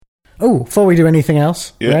Oh, before we do anything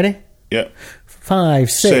else, Yeah. ready? Yeah. 5,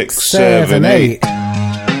 6, 6, 7, 7, 8.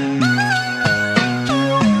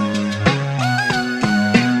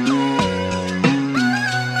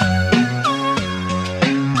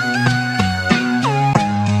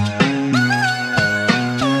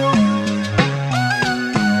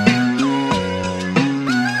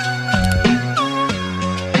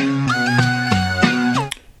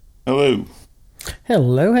 Hello.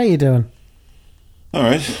 Hello, how you doing? All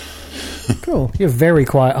right. Cool. You're very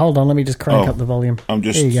quiet. Hold on, let me just crank up the volume. I'm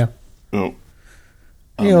just. There you Oh,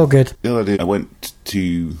 go. You're all good. the other day I went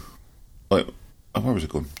to, where was I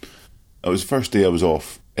going? It was the first day I was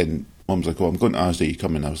off, and Mum was like, "Oh, I'm going to Asda. You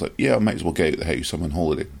coming?" I was like, "Yeah, I might as well get out of the house. I'm on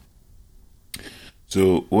holiday."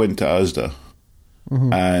 So we went to Asda,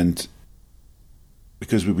 and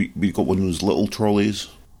because we got one of those little trolleys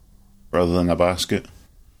rather than a basket.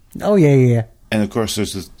 Oh, yeah. And of course,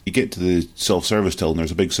 you get to the self-service till, and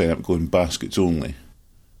there's a big sign up going baskets only.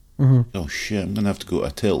 Mm-hmm. Oh shit! I'm gonna have to go to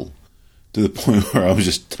a till, to the point where I was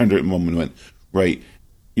just turned to Mum and went, "Right,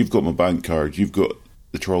 you've got my bank card, you've got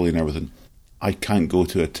the trolley and everything. I can't go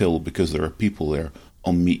to a till because there are people there.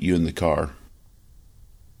 I'll meet you in the car."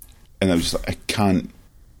 And I was just like, I can't.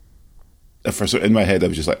 In my head, I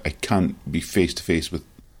was just like, I can't be face to face with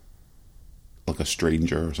like a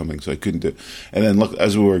stranger or something, so I couldn't do it. And then look,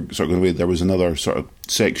 as we were sort of going away, there was another sort of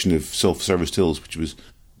section of self-service tills, which was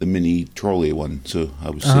the mini trolley one, so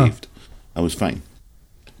I was saved. I was fine.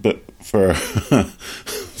 But for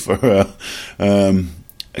a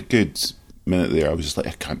good minute there, I was just like,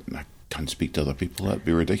 I can't speak to other people. That'd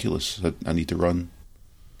be ridiculous. I need to run.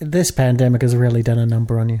 This pandemic has really done a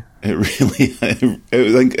number on you. It really, I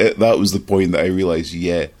think that was the point that I realised,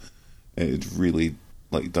 yeah, it had really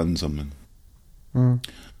like done something. Oh.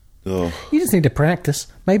 You just need to practice.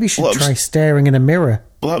 Maybe you should try staring in a mirror.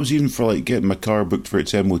 Well, that was even for like getting my car booked for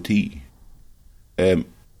its MOT. I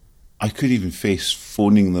couldn't even face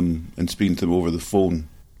phoning them and speaking to them over the phone.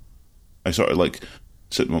 I sort of like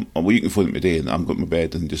said, "Well, you can phone them today," and I'm going to my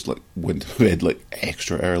bed and just like went to bed like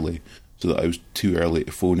extra early so that I was too early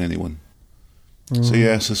to phone anyone. So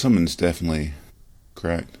yeah, so something's definitely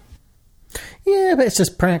cracked. Yeah, but it's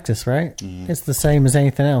just practice, right? It's the same as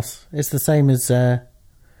anything else. It's the same as what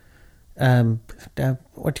do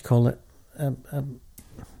you call it?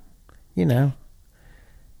 You know.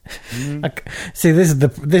 See, this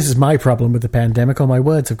is my problem with the pandemic. All my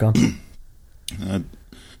words have gone. Yeah.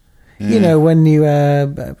 You know, when you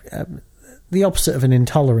the opposite of an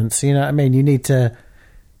intolerance. You know what I mean? You need to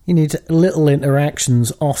little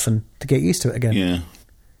interactions often to get used to it again. Yeah.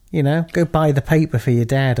 You know, go buy the paper for your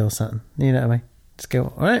dad or something. You know what I mean? Just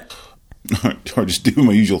go, all right. Or just do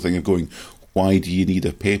my usual thing of going, why do you need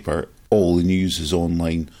a paper? All the news is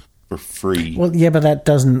online for free. Well, yeah, but that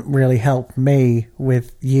doesn't really help me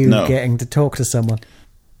with you getting to talk to someone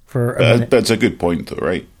for a minute. That's a good point, though,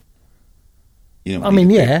 right? You know, I mean,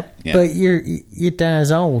 yeah, but your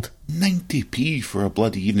dad's old. 90p for a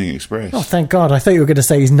bloody Evening Express. Oh, thank God. I thought you were going to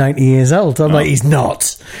say he's 90 years old. I'm like, he's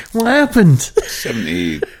not. What happened?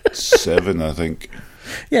 77, I think.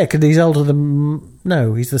 Yeah, because he's older than...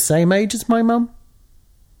 No, he's the same age as my mum.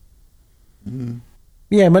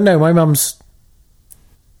 Yeah, but no, my mum's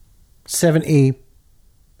 78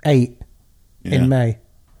 in May,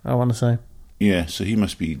 I want to say. Yeah, so he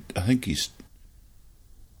must be... I think he's...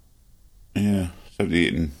 Yeah,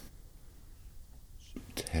 78 in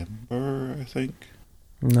September, I think.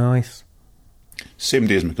 Nice. Same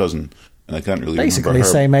day as my cousin, and I can't really Basically remember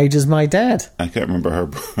her... same age as my dad. I can't remember her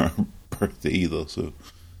birthday either, so...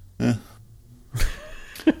 Yeah.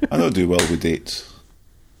 I don't do well with dates.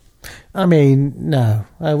 I mean, no.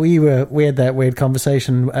 We had that weird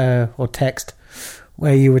conversation, or text,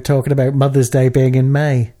 where you were talking about Mother's Day being in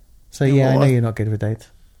May. So yeah, I know you're not good with dates.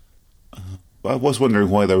 I was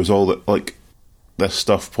wondering why there was all that, like, this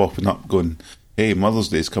stuff popping up going, hey, Mother's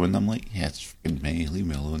Day's coming. I'm like, yeah, it's in May, leave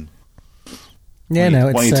me alone.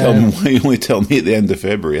 Yeah, why you only tell me at the end of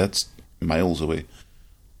February? That's miles away.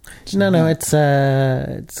 It's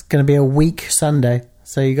going to be a week Sunday,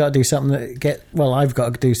 so you got to do something I've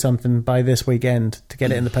got to do something by this weekend to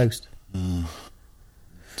get it in the post. I'll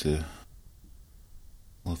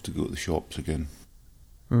have to go to the shops again.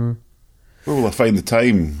 Where will I find the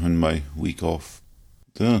time in my week off?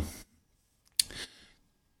 Dear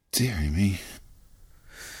me.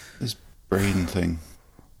 This brain thing.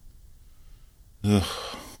 Ugh.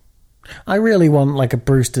 I really want like a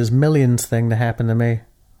Brewster's Millions thing to happen to me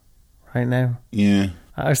right now. Yeah.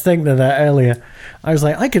 I was thinking of that earlier. I was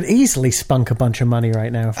like, I could easily spunk a bunch of money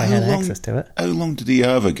right now if I had access to it. How long did he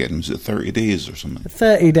have again? Was it 30 days or something?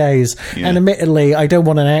 30 days. Yeah. And admittedly, I don't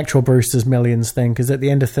want an actual Brewster's Millions thing, because at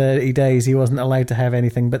the end of 30 days, he wasn't allowed to have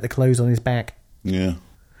anything but the clothes on his back. Yeah.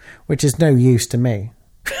 Which is no use to me.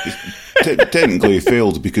 Technically, he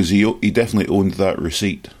failed because he definitely owned that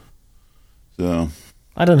receipt. So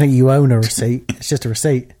I don't think you own a receipt. It's just a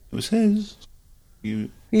receipt. It was his. You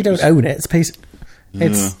don't own it. It's a piece.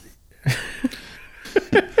 It's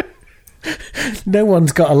no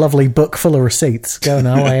one's got a lovely book full of receipts going,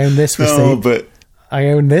 oh, I own this receipt. No, but I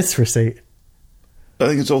own this receipt. I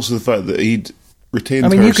think it's also the fact that he'd retained. I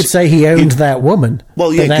mean, you could say he owned that woman.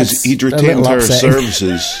 Well, yeah, because he'd retained her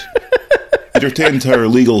services. He'd retained her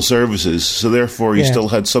legal services, so therefore he still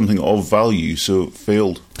had something of value. So it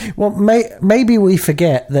failed. Well, maybe we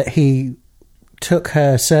forget that he took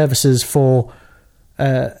her services for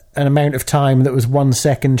an amount of time that was 1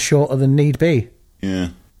 second shorter than need be. Yeah.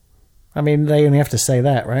 I mean, they only have to say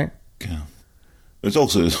that, right? Yeah. There's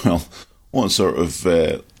also, as well, what sort of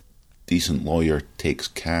decent lawyer takes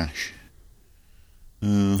cash?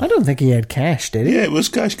 I don't think he had cash, did he? Yeah, it was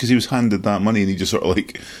cash because he was handed that money and he just sort of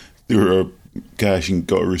like threw her cash and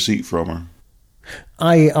got a receipt from her.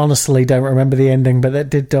 I honestly don't remember the ending, but that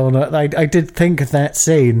did dawn. I did think of that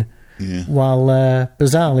scene while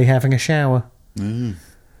bizarrely having a shower.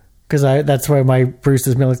 Because that's where my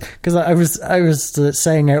Brewster's Millions. Because I was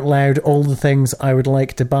saying out loud all the things I would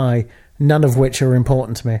like to buy, none of which are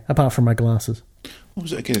important to me, apart from my glasses. What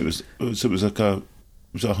was it again? It was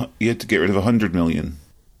like you had to get rid of 100 million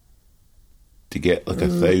to get like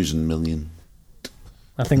 1,000 million.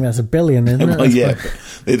 I think that's a billion, isn't it? Well, yeah,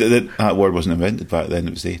 that word wasn't invented back then.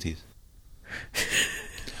 It was the 80s.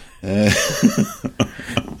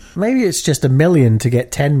 Maybe it's just 1 million to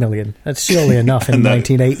get 10 million. That's surely enough in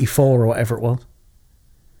 1984 or whatever it was.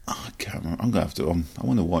 Oh, I can't remember. I'm gonna have to. I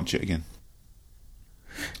want to watch it again.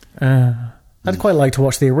 I'd quite like to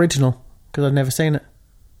watch the original because I've never seen it.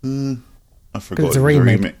 I forgot it's a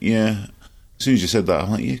remake. Yeah. As soon as you said that,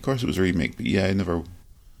 I'm like, yeah, of course it was a remake. But yeah, I never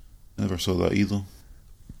saw that either.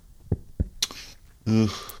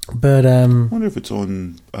 Ugh. But I wonder if it's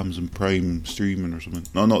on Amazon Prime streaming or something.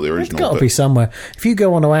 No, not the original. It's got to be somewhere. If you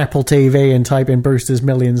go onto Apple TV and type in Brewster's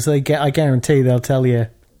Millions, I guarantee they'll tell you.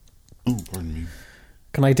 Oh, pardon me.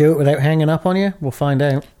 Can I do it without hanging up on you? We'll find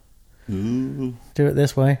out. Ooh. Do it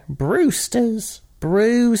this way. Brewster's.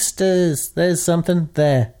 There's something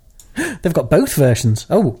there. They've got both versions.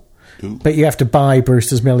 Oh. Ooh. But you have to buy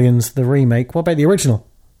Brewster's Millions, the remake. What about the original?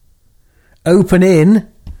 Open in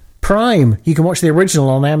Prime. You can watch the original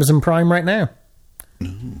on Amazon Prime right now.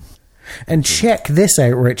 And check this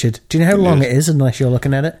out, Richard. Do you know how long it is, unless you're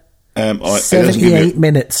looking at it? 78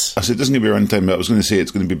 minutes. I said it doesn't give me a runtime, but I was going to say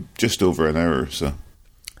it's going to be just over an hour. So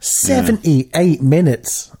 78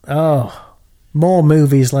 minutes. Oh, more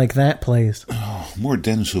movies like that, please. Oh, more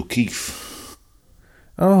Dennis O'Keefe.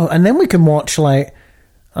 Oh, and then we can watch, like,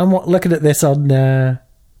 I'm looking at this on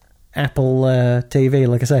Apple TV,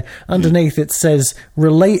 like I say. Underneath it says,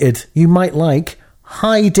 related, you might like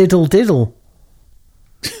Hi Diddle Diddle.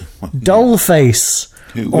 Dollface.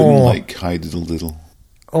 Who wouldn't like Hi Diddle Diddle?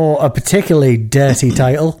 Or a particularly dirty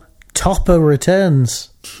title, Topper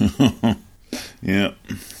Returns. Yeah.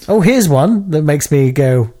 Oh, here's one that makes me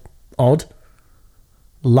go odd.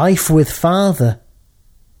 Life with Father.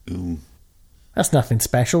 Ooh. That's nothing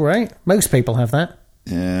special, right? Most people have that.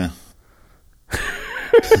 Yeah.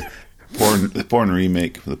 The porn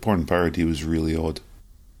remake, the porn parody was really odd.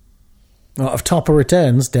 Well, of Topper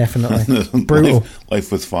Returns, definitely. Brutal.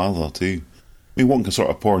 Life with Father, too. I mean, one sort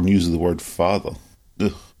of porn uses the word father.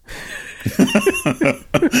 Ugh.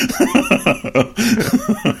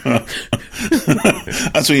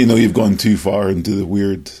 That's when you know you've gone too far into the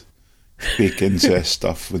weird fake incest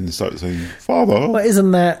stuff when they start saying father. Well,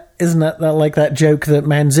 isn't that like that joke that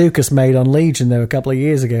Manzukis made on Legion though a couple of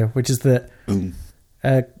years ago, which is that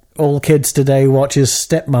all kids today watches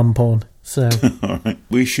stepmom porn. So all right,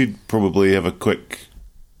 we should probably have a quick,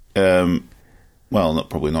 well,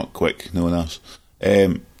 not quick. No one else.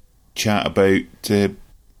 Chat about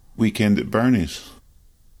Weekend at Bernie's.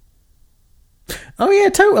 Oh yeah,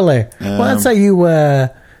 totally. Well, I'd say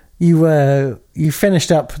you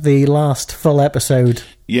finished up the last full episode.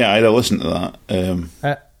 Yeah, I'd have listened to that.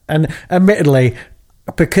 And admittedly,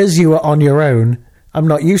 because you were on your own, I'm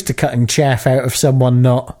not used to cutting chaff out of someone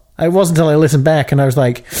not. It wasn't until I listened back and I was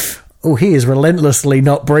like, oh, he is relentlessly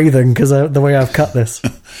not breathing because of the way I've cut this.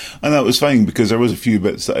 And that was fine because there was a few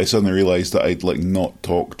bits that I suddenly realised that I'd not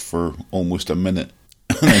talked for almost a minute.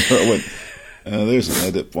 And I sort of went, there's an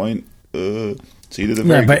edit point. So you did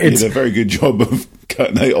a very good job of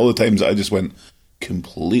cutting out all the times that I just went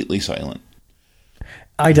completely silent.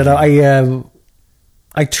 I don't know.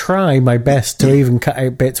 I try my best to even cut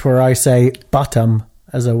out bits where I say "bottom"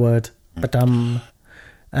 as a word, but you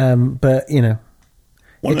know,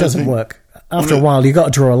 it doesn't work. After a while, you got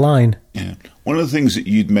to draw a line. Yeah, one of the things that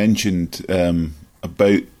you'd mentioned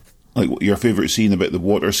about like your favourite scene about the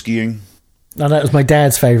water skiing. No, that was my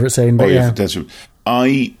dad's favourite scene. But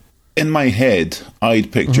in my head,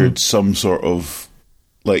 I'd pictured some sort of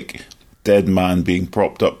like dead man being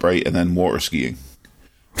propped upright and then water skiing.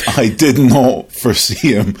 I did not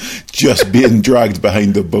foresee him just being dragged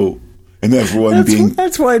behind a boat and everyone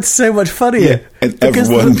That's why it's so much funnier. Yeah, and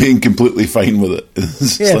everyone being completely fine with it.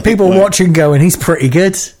 Yeah, like, people watching going, he's pretty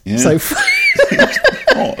good. Yeah. So he's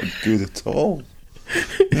not good at all.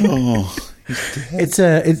 No. It's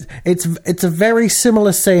a very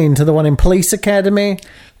similar scene to the one in Police Academy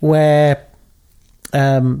where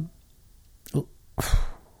I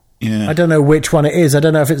don't know which one it is. I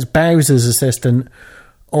don't know if it's Bowser's assistant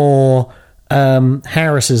or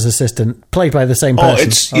Harris's assistant, played by the same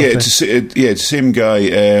person. It's the same guy.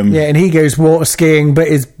 And he goes water skiing, but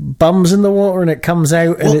his bum's in the water and it comes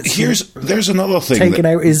out. Well, and there's another thing taking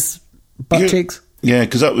out his butt cheeks. Yeah,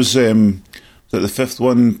 because that was the fifth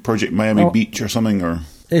one, Project Miami Beach or something, or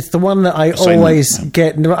it's the one that I always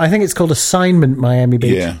get. I think it's called Assignment Miami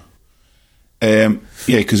Beach. Yeah,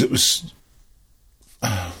 because it was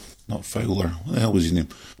not Fowler. What the hell was his name?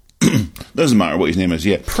 Doesn't matter what his name is.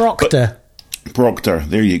 Yeah, Proctor. Proctor.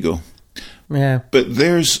 There you go. Yeah, but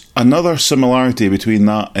there's another similarity between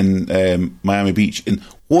that and Miami Beach. And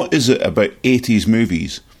what is it about 80s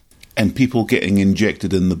movies and people getting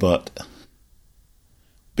injected in the butt?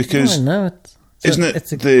 Because isn't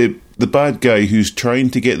it the bad guy who's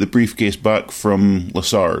trying to get the briefcase back from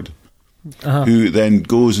Lassard, who then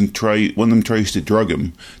goes and one of them tries to drug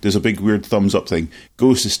him, does a big weird thumbs up thing,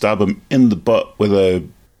 goes to stab him in the butt with a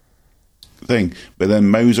thing, but then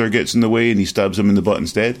Mauser gets in the way and he stabs him in the butt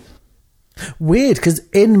instead? Weird, because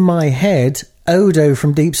in my head, Odo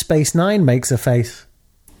from Deep Space Nine makes a face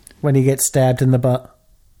when he gets stabbed in the butt.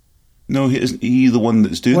 No, isn't he the one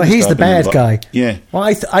that's doing? Well, he's the bad guy. Yeah. Well,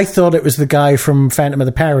 I thought it was the guy from Phantom of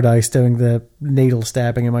the Paradise doing the needle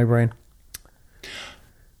stabbing in my brain.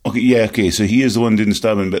 Okay. So he is the one doing the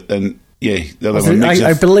stabbing, but then the other one.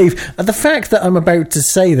 I believe the fact that I'm about to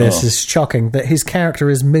say this is shocking. That his character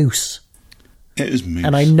is Moose. It is Moose,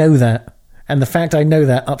 and I know that, and the fact I know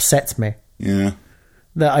that upsets me. Yeah.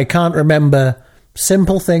 That I can't remember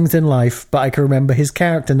simple things in life, but I can remember his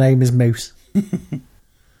character name is Moose.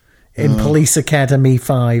 In Police Academy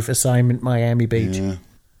 5, Assignment Miami Beach. Yeah.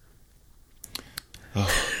 Oh,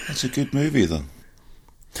 that's a good movie, though.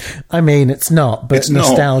 I mean, it's not, but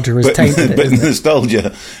nostalgia has tainted it. But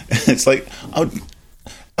nostalgia, it's like I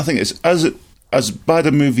think it's as bad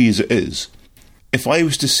a movie as it is. If I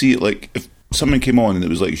was to see it, like if someone came on and it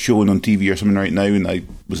was like showing on TV or something right now, and I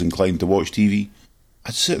was inclined to watch TV,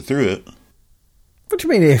 I'd sit through it. What do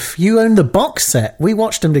you mean? If you own the box set, we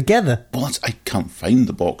watched them together. Well, I can't find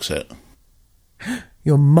the box set.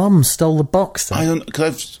 Your mum stole the box set. I don't,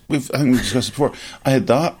 because I think we've discussed it before. I had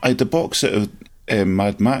that. I had the box set of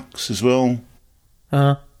Mad Max as well.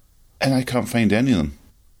 And I can't find any of them.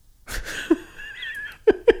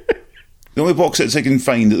 The only box sets I can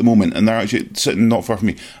find at the moment, and they're actually sitting not far from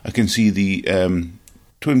me, I can see the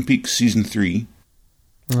Twin Peaks Season 3.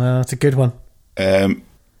 That's a good one.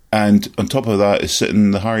 And on top of that is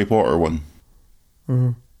sitting the Harry Potter one.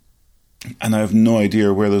 Mm. And I have no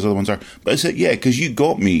idea where those other ones are. But I said, because you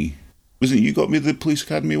got me. Wasn't it you got me the Police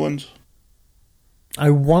Academy ones? I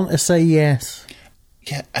want to say yes.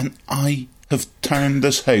 Yeah, and I have turned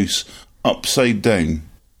this house upside down.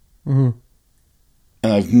 Mm-hmm.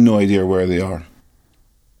 And I have no idea where they are.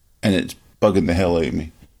 And it's bugging the hell out of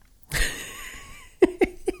me.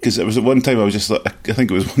 Because it was at one time I was just like, I think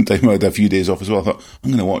it was one time I had a few days off as well. I thought, I'm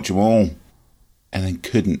going to watch them all. And then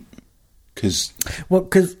couldn't. Because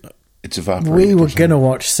it's evaporated. We were going to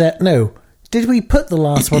watch No. Did we put the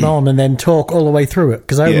last one on and then talk all the way through it?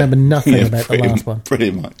 Because I remember nothing about the last one. Pretty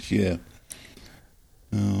much, yeah.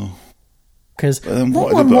 Oh. Because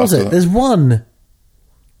what one was it? There's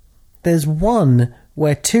one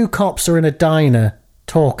where two cops are in a diner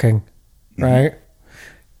talking, right?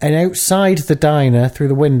 And outside the diner, through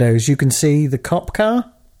the windows, you can see the cop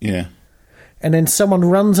car. Yeah. And then someone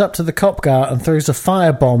runs up to the cop car and throws a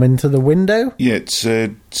firebomb into the window. Yeah, it's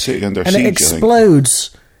sitting under siege, and it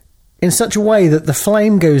explodes in such a way that the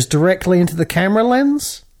flame goes directly into the camera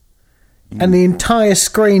lens. And the entire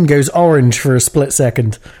screen goes orange for a split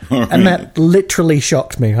second. Right. And that literally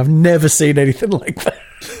shocked me. I've never seen anything like that.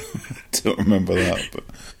 don't remember that, but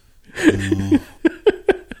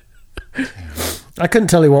I couldn't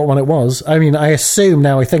tell you what one it was. I mean, I assume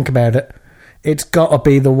now I think about it, it's got to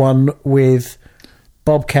be the one with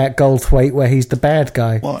Bobcat Goldthwait where he's the bad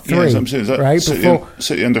guy. Well, 3, yes, I'm saying, is that right?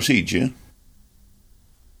 City Under Siege, yeah?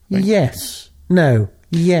 Right. Yes. No.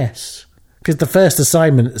 Yes. Because the first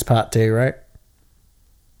assignment is part 2, right?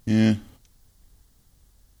 Yeah.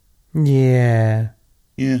 Yeah.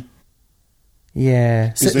 Yeah.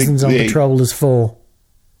 Yeah. Citizens on they- Patrol is 4.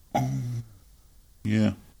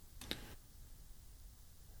 Yeah.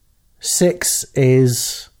 6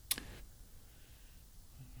 is...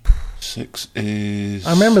 6 is...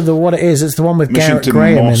 I remember what it is. It's the one with Mission Garrett to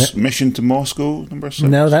Graham in it. Mission to Moscow, number 6?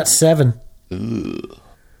 No, that's 7. Ugh.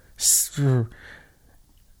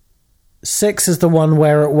 6 is the one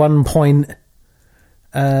where at one point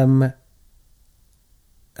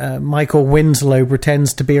Michael Winslow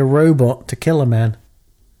pretends to be a robot to kill a man.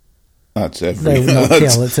 That's every... No, not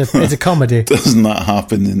kill. It's a comedy. Doesn't that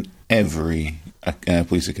happen in every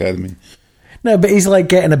police academy? No, but he's like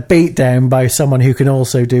getting a beat down by someone who can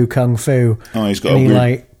also do kung fu. Oh, he's got and a he weird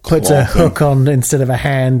like puts a claw thing. hook on instead of a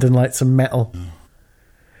hand and like some metal.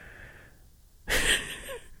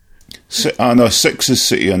 No, 6 is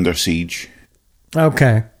City Under Siege.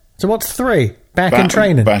 Okay, so what's 3? Back in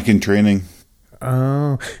training. Back in training.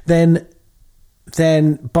 Oh, then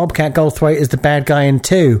Bobcat Goldthwait is the bad guy in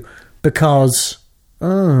 2 because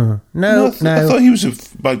no, I thought he was a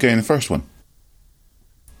bad guy in the first one.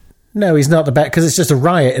 No, he's not the bad because it's just a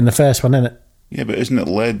riot in the first one, isn't it? Yeah, but isn't it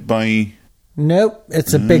led by... Nope,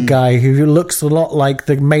 it's a big guy who looks a lot like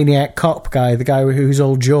the maniac cop guy, the guy who's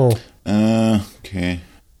all jaw. Okay.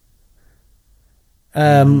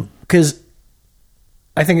 Because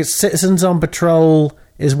I think it's Citizens on Patrol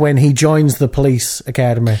is when he joins the police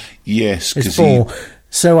academy. Yes, It's because 4.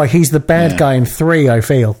 So he's the bad guy in 3, I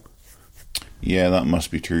feel. Yeah, that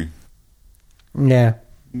must be true. Yeah.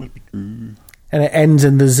 Must be true. And it ends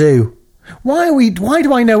in the zoo. Why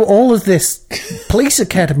do I know all of this police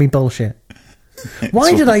academy bullshit?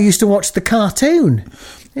 Why did I used to watch the cartoon?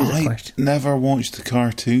 Here's a I question. never watched the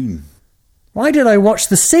cartoon. Why did I watch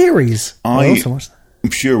the series? I also watched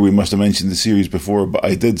I'm sure we must have mentioned the series before, but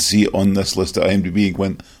I did see it on this list at IMDb and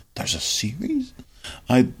went, there's a series?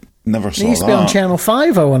 I never saw It used that. to be on Channel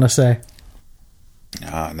 5, I want to say.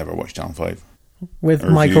 I never watched Channel 5. With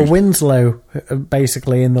Michael Winslow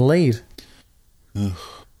basically in the lead.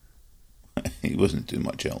 He wasn't doing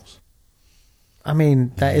much else. I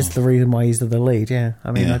mean, that is the reason why he's the lead, yeah.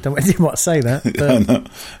 I mean, Yeah. I don't really want to say that. But No.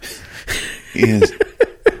 He is.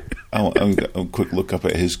 I'll quick look up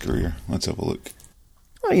at his career. Let's have a look.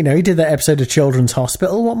 well, you know, he did that episode of Children's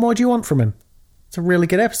Hospital. What more do you want from him? It's a really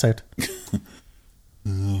good episode.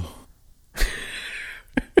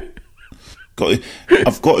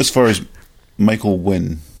 I've got as far as Michael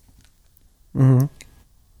Wynn. Mm-hmm.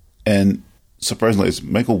 And surprisingly, it's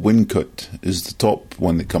Michael Wincott is the top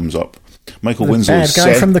one that comes up. Michael The Winslow bad is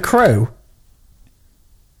guy from The Crow.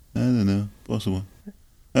 I don't know. Possible.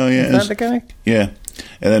 Oh, yeah. Is that the guy? Yeah.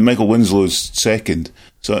 And then Michael Winslow is second.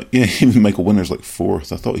 So, yeah, even Michael Winner's like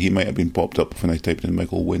 4th. I thought he might have been popped up when I typed in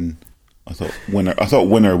Michael Wynn. I thought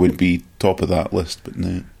Winner would be top of that list, but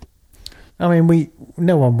no. I mean,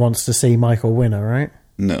 no one wants to see Michael Winner, right?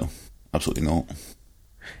 No, absolutely not.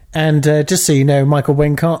 And just so you know, Michael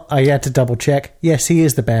Wincott, I had to double check. Yes, he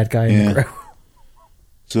is the bad guy in The Crow.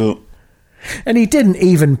 So, And he didn't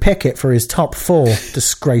even pick it for his top 4.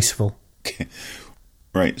 Disgraceful. okay.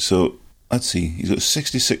 Right, so let's see. He's got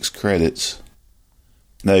 66 credits.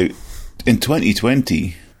 Now, in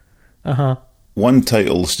 2020, one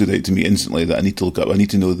title stood out to me instantly that I need to look up. I need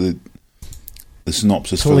to know the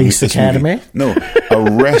synopsis. Police for this Academy? movie. No,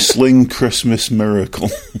 A Wrestling Christmas Miracle.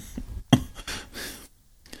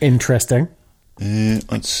 Interesting.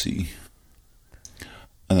 Let's see.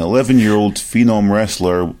 An 11-year-old phenom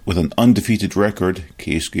wrestler with an undefeated record,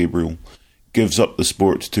 Case Gabriel, gives up the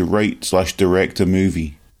sport to write/direct a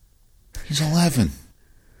movie. He's 11.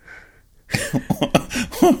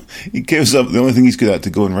 He gives up the only thing he's good at to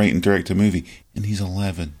go and write and direct a movie, and he's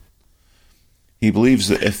 11. He believes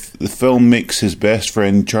that if the film makes his best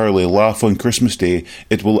friend Charlie laugh on Christmas Day,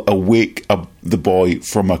 it will awake the boy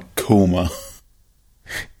from a coma.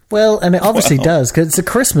 Well, and it obviously does, because it's a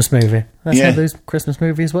Christmas movie. That's how those Christmas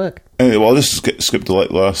movies work. Well, I'll just skip the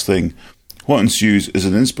last thing. What ensues is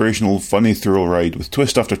an inspirational, funny thrill ride with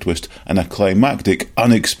twist after twist and a climactic,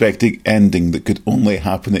 unexpected ending that could only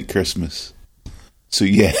happen at Christmas. So,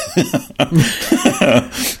 yeah. I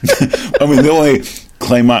mean, the only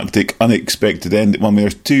climactic, unexpected ending... Well, I mean,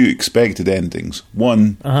 there's 2 expected endings.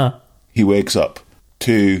 1, he wakes up.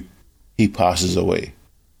 2, he passes away.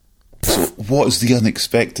 So what's the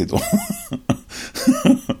unexpected?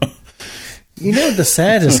 You know the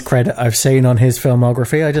saddest credit I've seen on his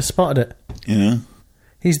filmography? I just spotted it. Yeah.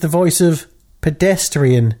 He's the voice of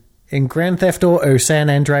Pedestrian in Grand Theft Auto San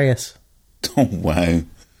Andreas. Oh, wow.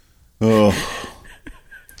 Oh.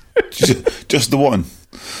 just the one.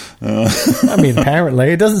 I mean, apparently.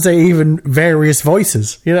 It doesn't say even various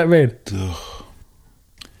voices. You know what I mean?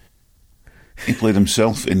 He played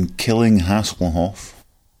himself in Killing Hasselhoff.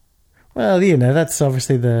 Well, you know, that's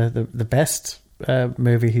obviously the best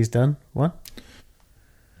movie he's done. What?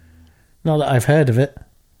 Not that I've heard of it.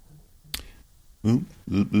 Boop,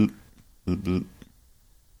 boop, boop, boop, boop.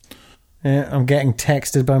 Yeah, I'm getting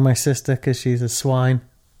texted by my sister because she's a swine.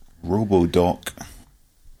 Robodoc.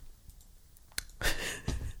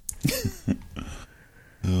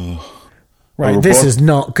 Oh. Right, this is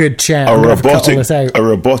not good chat. A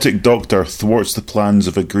robotic doctor thwarts the plans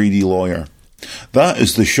of a greedy lawyer. That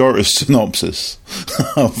is the shortest synopsis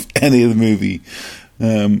of any of the movie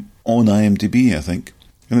on IMDb, I think.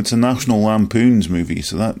 And it's a National Lampoon's movie,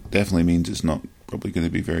 so that definitely means it's not probably going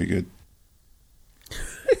to be very good.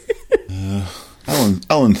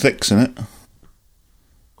 Alan Thicke's in it.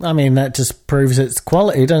 I mean, that just proves its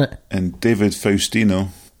quality, doesn't it? And David Faustino.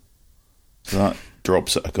 So that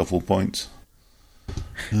drops it a couple of points.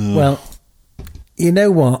 Well, you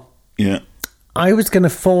know what? Yeah. I was going to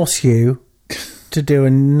force you to do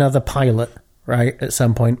another pilot, right, at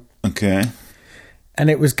some point. Okay. And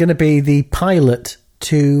it was going to be the pilot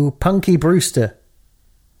to Punky Brewster.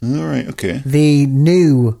 All right, okay. The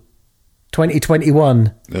new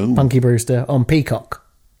 2021 Oh. Punky Brewster on Peacock.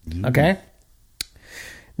 Ooh. Okay?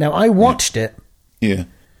 Now, I watched it. Yeah.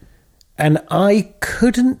 And I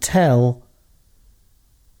couldn't tell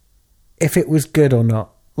if it was good or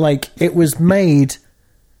not. Like, it was made...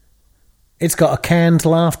 It's got a canned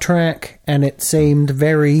laugh track, and it seemed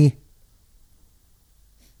very...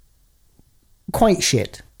 quite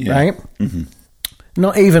shit, right? Mm-hmm.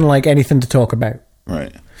 Not even, like, anything to talk about.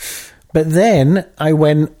 Right. But then I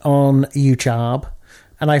went on YouTube,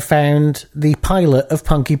 and I found the pilot of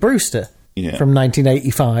Punky Brewster from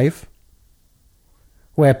 1985,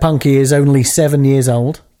 where Punky is only 7 years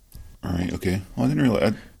old. All right, okay. Well,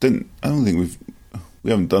 I don't think we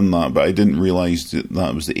haven't done that, but I didn't realise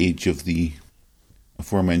that was the age of the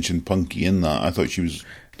aforementioned Punky in that. I thought she was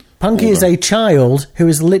Punky older. is a child who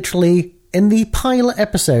is literally in the pilot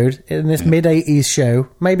episode in this mid-80s show.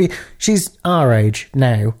 Maybe she's our age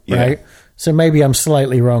now, right? So maybe I'm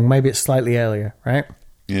slightly wrong. Maybe it's slightly earlier, right?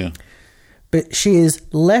 Yeah. But she is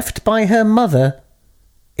left by her mother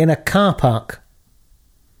in a car park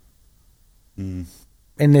in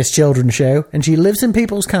this children's show, and she lives in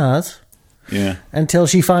people's cars until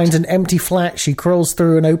she finds an empty flat. She crawls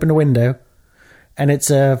through and opens a window, and it's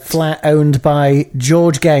a flat owned by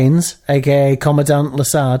George Gaines, aka Commandant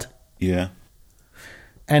Lassard. Yeah.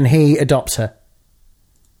 And he adopts her.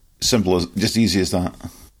 Simple as, just easy as that.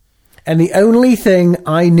 And the only thing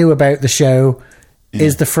I knew about the show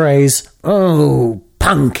is the phrase, "Oh,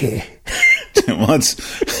 Punky."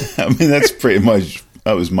 That's pretty much,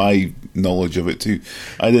 that was my knowledge of it too.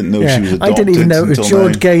 I didn't know she was adopted. I didn't even know it was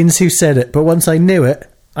George Gaines who said it, but once I knew it,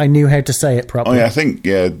 I knew how to say it properly. Oh yeah, I think,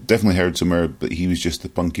 definitely heard somewhere, but he was just the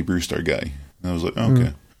Punky Brewster guy. And I was like,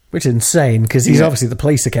 okay. Which is insane, because he's obviously the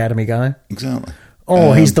police academy guy. Exactly.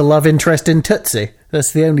 Or he's the love interest in Tootsie.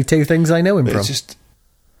 That's the only two things I know him from. It's just,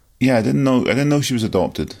 I didn't know she was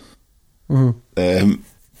adopted. Mm-hmm.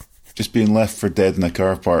 Just being left for dead in a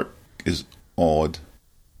car park is odd.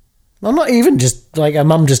 Well, not even just like her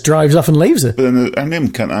mum just drives off and leaves her. But then her name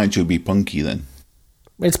can't actually be Punky then.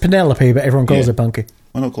 It's Penelope, but everyone calls her Punky.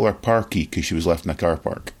 Why not call her Parky because she was left in a car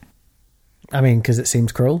park? I mean, because it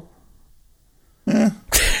seems cruel. Yeah.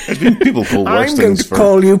 There's been people call worse I'm going to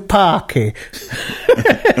call you Parky.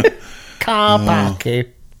 Car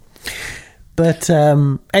Parky. But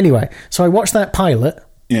anyway, so I watched that pilot.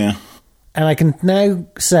 Yeah. And I can now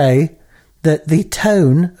say that the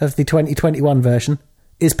tone of the 2021 version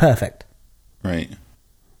is perfect. Right.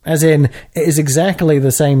 As in, it is exactly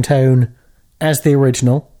the same tone as the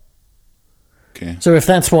original. Okay. So if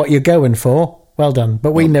that's what you're going for, well done.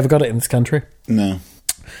 But we never got it in this country. No.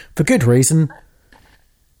 For good reason.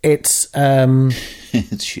 It's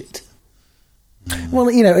it's shit. Well,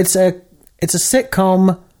 you know, it's a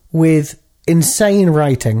sitcom with insane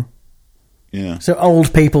writing. Yeah. So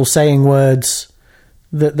old people saying words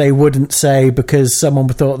that they wouldn't say because someone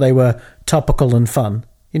thought they were topical and fun.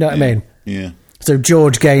 You know what I mean? Yeah. So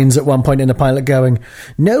George Gaines at one point in the pilot going,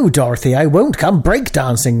 "No, Dorothy, I won't come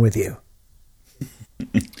breakdancing with you."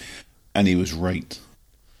 And he was right.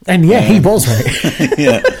 And he was right.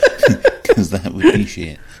 Yeah. Because that would be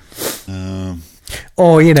shit.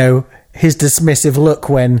 Or, you know, his dismissive look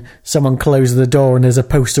when someone closes the door and there's a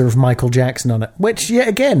poster of Michael Jackson on it. Which, yet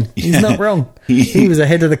again, he's not wrong. He was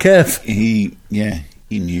ahead of the curve. He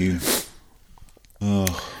knew.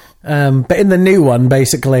 But in the new one,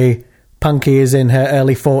 basically, Punky is in her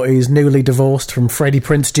early 40s, newly divorced from Freddie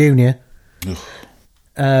Prinze Jr.,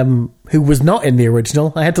 who was not in the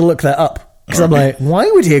original. I had to look that up. Because I'm like,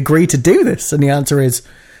 why would he agree to do this? And the answer is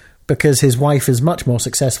because his wife is much more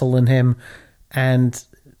successful than him, and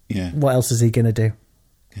what else is he going to do?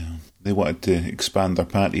 Yeah, they wanted to expand their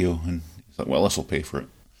patio, and he's like, well, this will pay for it.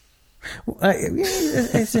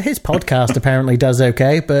 His podcast apparently does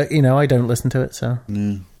okay, but, you know, I don't listen to it, so...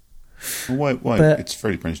 No. Well, why? But, it's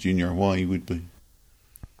Freddie Prinze Jr. Why would be?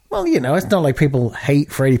 Well, you know, it's not like people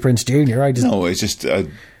hate Freddie Prinze Jr. No, it's just...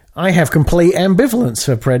 I have complete ambivalence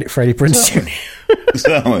for Freddie Prinze Jr.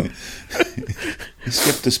 Exactly. He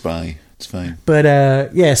skipped the spy. It's fine. But,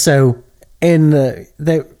 so in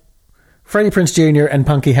Freddie Prinze Jr. and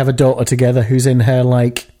Punky have a daughter together who's in her,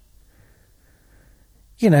 like...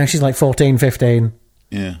 You know, she's like 14, 15.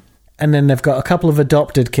 Yeah. And then they've got a couple of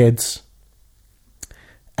adopted kids.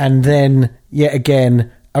 And then, yet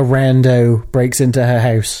again, a rando breaks into her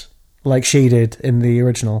house, like she did in the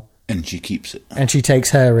original. And she keeps it. And she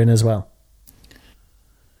takes her in as well.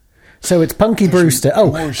 So it's Punky Brewster.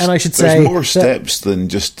 And I should say... There's more steps than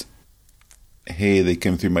just, hey, they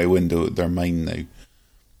came through my window, they're mine now.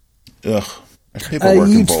 Ugh. There's paperwork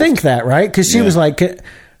you'd involved. think that, right? Because she was like...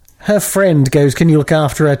 Her friend goes, can you look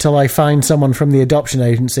after her till I find someone from the adoption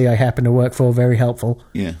agency I happen to work for? Very helpful.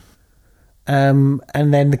 Yeah. And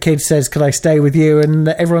then the kid says, could I stay with you? And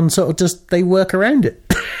everyone sort of just, they work around it.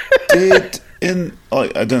 I don't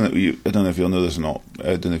know if you'll know this or not.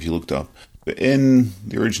 I don't know if you looked up. But in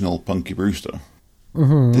the original Punky Brewster,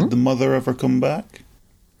 did the mother ever come back?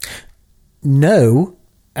 No.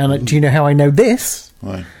 And do you know how I know this?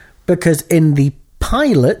 Why? Because in the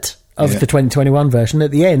pilot... of the 2021 version, at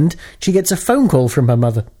the end, she gets a phone call from her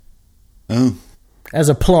mother. Oh. As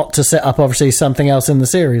a plot to set up, obviously, something else in the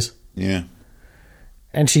series. Yeah.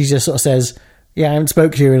 And she just sort of says, I haven't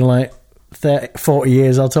spoken to you in like 40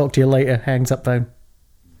 years, I'll talk to you later, hangs up phone.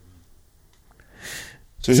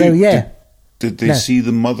 So Did they see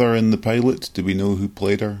the mother in the pilot? Do we know who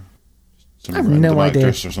played her? I have no idea.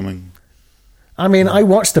 Or something? I mean, I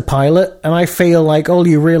watched the pilot, and I feel like all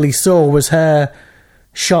you really saw was her...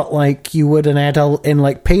 shot like you would an adult in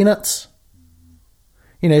like Peanuts.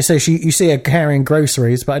 You know, so you see her carrying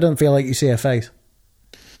groceries, but I don't feel like you see her face.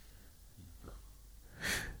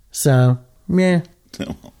 So, yeah.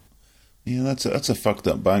 Yeah, that's a fucked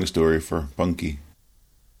up backstory for Punky.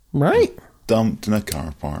 Right? Dumped in a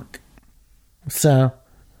car park. So,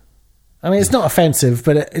 I mean, it's not offensive,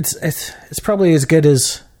 but it's probably as good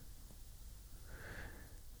as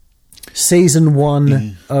season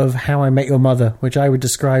 1 of How I Met Your Mother, which I would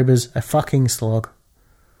describe as a fucking slog.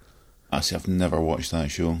 Actually, I've never watched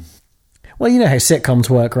that show. Well, you know how sitcoms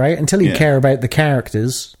work, right? Until you care about the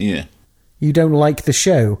characters, you don't like the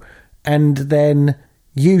show. And then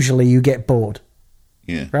usually you get bored.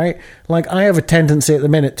 Yeah. Right? Like, I have a tendency at the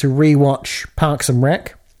minute to rewatch Parks and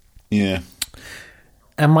Rec. Yeah.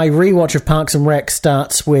 And my rewatch of Parks and Rec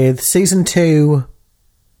starts with season 2...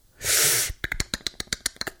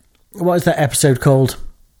 What is that episode called?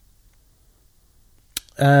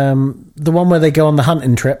 The one where they go on the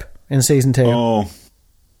hunting trip in season 2. Oh,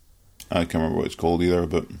 I can't remember what it's called either,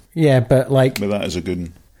 but... Yeah, but that is a good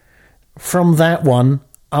one. From that one,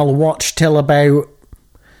 I'll watch till about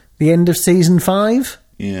the end of season 5.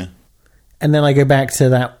 Yeah. And then I go back to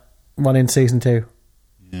that one in season 2.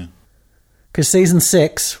 Yeah. Because season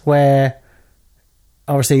 6, where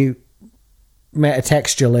obviously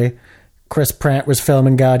metatextually... Chris Pratt was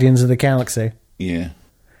filming Guardians of the Galaxy. Yeah.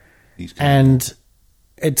 And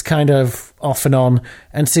it's kind of off and on.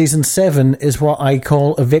 And season 7 is what I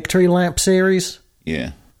call a victory lap series.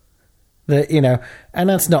 Yeah. That, you know, and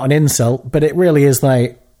that's not an insult, but it really is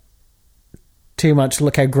like too much,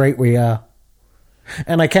 look how great we are.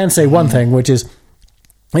 And I can say one thing, which is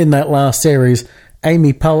in that last series,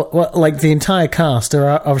 Amy Poehler, like the entire cast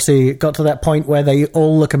are obviously got to that point where they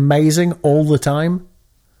all look amazing all the time.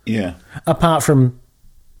 Yeah. Apart from,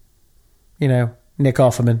 you know, Nick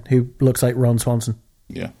Offerman, who looks like Ron Swanson.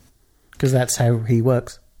 Yeah. Because that's how he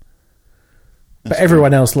works. But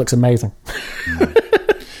everyone else looks amazing.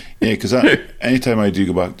 Yeah, because anytime I do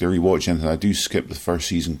go back to rewatch anything, I do skip the first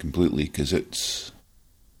season completely because it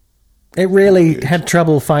really had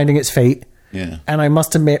trouble finding its feet. Yeah. And I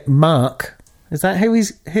must admit, Mark, is that who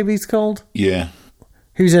he's called? Yeah.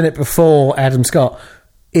 Who's in it before Adam Scott,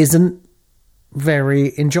 isn't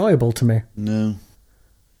very enjoyable to me. No.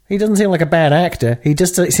 He doesn't seem like a bad actor. He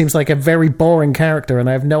just seems like a very boring character, and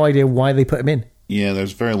I have no idea why they put him in. Yeah,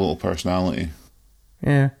 there's very little personality.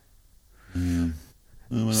 Yeah. I'm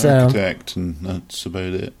an architect, and that's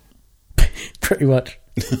about it. Pretty much.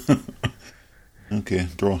 Okay,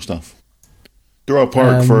 draw stuff. Draw a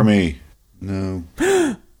park for me. No.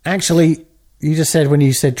 Actually, you just said when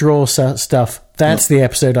you said draw stuff, that's the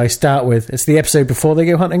episode I start with. It's the episode before they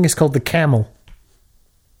go hunting. It's called The Camel.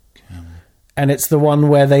 And it's the one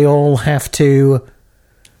where they all have to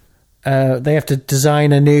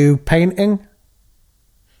design a new painting.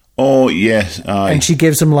 Oh, yes. And she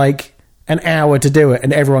gives them like an hour to do it,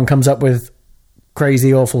 and everyone comes up with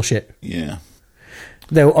crazy, awful shit. Yeah.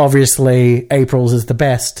 Though obviously April's is the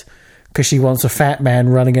best because she wants a fat man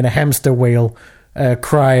running in a hamster wheel,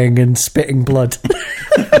 crying and spitting blood.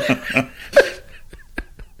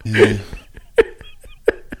 Yeah.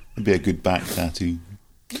 It'd be a good back tattoo.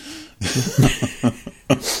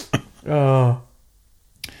 Oh.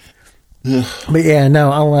 But yeah,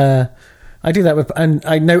 no, I do that with, and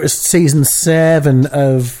I noticed season 7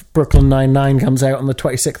 of Brooklyn Nine-Nine comes out on the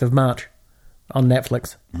 26th of March on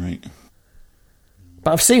Netflix. Right.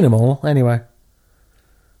 But I've seen them all anyway.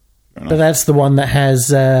 But that's the one that has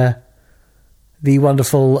the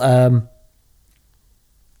wonderful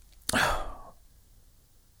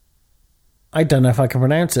I don't know if I can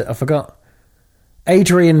pronounce it. I forgot.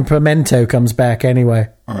 Adrian Pimento comes back anyway.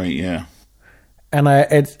 All right, yeah. And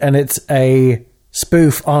it's a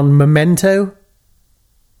spoof on Memento.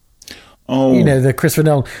 Oh. You know, the Christopher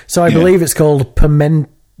Nolan. So I believe it's called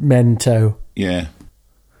Pimento. Yeah.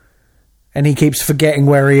 And he keeps forgetting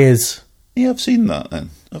where he is. Yeah, I've seen that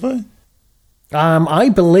then. Have I? I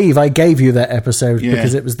believe I gave you that episode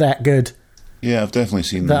because it was that good. Yeah, I've definitely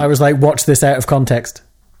seen that. I was like, watch this out of context.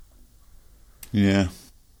 Yeah.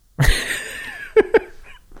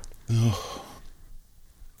 Oh.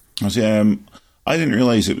 I didn't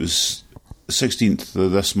realise it was the 16th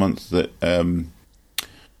of this month that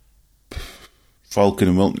Falcon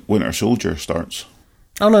and Winter Soldier starts.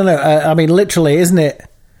 Oh, no. I mean, literally, isn't it?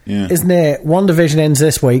 Yeah. Isn't it? WandaVision ends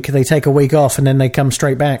this week, they take a week off, and then they come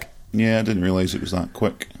straight back. Yeah, I didn't realise it was that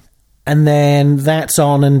quick. And then that's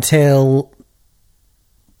on until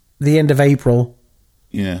the end of April.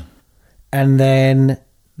 Yeah. And then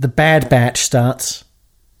the Bad Batch starts.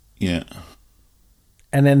 Yeah.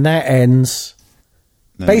 And then that ends.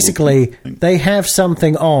 Then basically, they have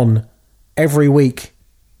something on every week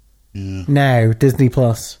now, Disney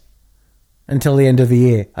Plus, until the end of the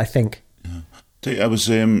year, I think. Yeah. I was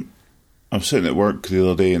sitting at work the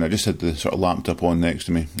other day, and I just had the sort of laptop on next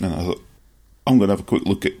to me, and I thought, I'm going to have a quick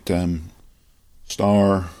look at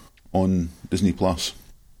Star on Disney Plus.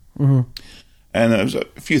 Mm-hmm. And there was a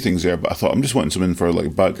few things there, but I thought I'm just wanting something for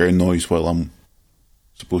like background noise while I'm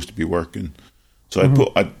supposed to be working. So I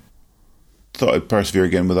thought I'd persevere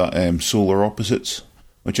again with that Solar Opposites,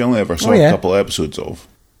 which I only ever saw a couple of episodes of.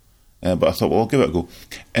 But I thought, well, I'll give it a go.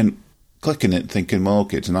 And clicking it, thinking, well,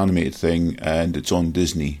 okay, it's an animated thing and it's on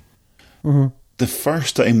Disney. Mm-hmm. The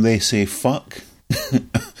first time they say fuck,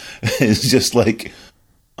 it's just like,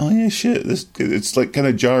 oh yeah, shit. It's like kind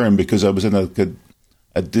of jarring because I was in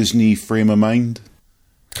a Disney frame of mind.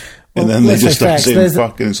 And then they just start saying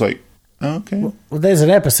fuck, and it's like, oh, okay. Well, there's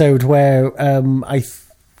an episode where I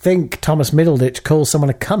think Thomas Middleditch calls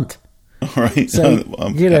someone a cunt. Right. So,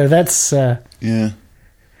 that's... yeah.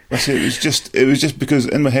 I see, it was just because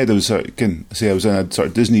in my head I was I was in a sort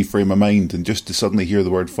of Disney frame of mind, and just to suddenly hear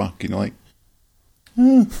the word fuck, like,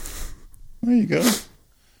 there you go.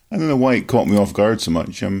 I don't know why it caught me off guard so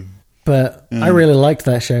much. But I really liked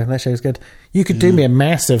that show. That show's good. You could do me a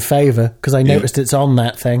massive favour, because I noticed it's on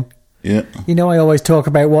that thing. Yeah. You know I always talk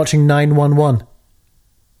about watching 911.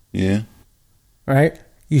 Yeah. Right?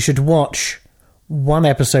 You should watch one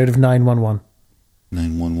episode of 911.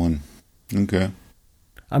 911. Okay.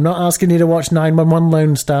 I'm not asking you to watch 911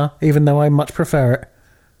 Lone Star, even though I much prefer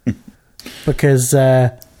it. Because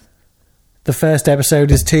the first episode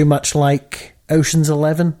is too much like Ocean's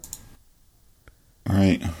 11.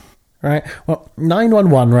 Right. Right? Well,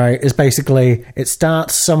 911, right, is basically, it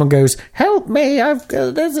starts, someone goes, help me,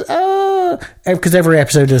 because every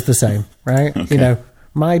episode is the same, right? Okay.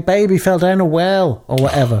 My baby fell down a well, or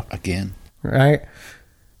whatever. Again. Right?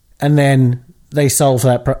 And then they solve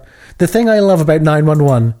that. The thing I love about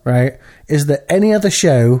 911, right, is that any other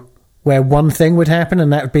show where one thing would happen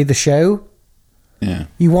and that would be the show,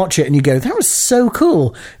 you watch it and you go, that was so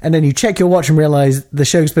cool. And then you check your watch and realise the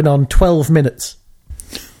show's been on 12 minutes.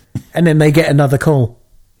 And then they get another call.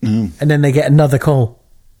 And then they get another call.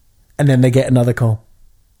 And then they get another call.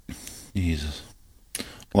 Jesus.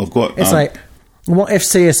 Well, I've got... It's like... What if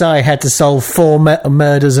CSI had to solve 4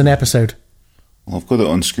 murders an episode? Well, I've got it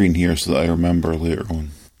on screen here so that I remember later on.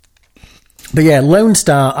 But yeah, Lone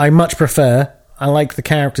Star I much prefer. I like the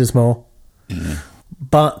characters more. Yeah.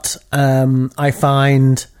 But I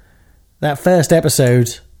find that first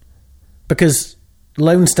episode, because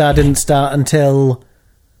Lone Star didn't start until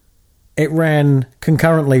it ran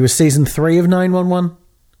concurrently with season 3 of 911.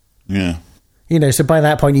 Yeah. You know, so by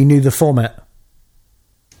that point you knew the format.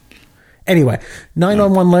 Anyway,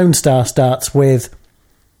 911 Lone Star starts with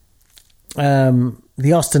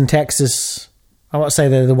the Austin, Texas, I want to say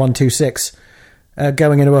they're the 126,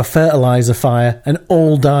 going into a fertilizer fire and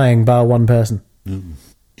all dying bar one person.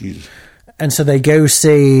 Jesus. And so they go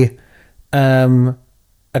see a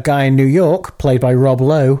guy in New York, played by Rob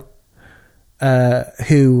Lowe,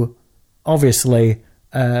 who obviously,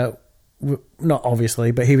 not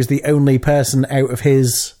obviously, but he was the only person out of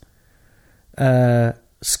his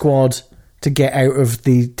squad to get out of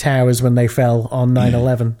the towers when they fell on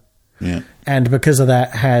 9/11. Yeah. And because of that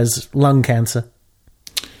has lung cancer.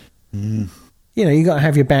 You know, you got to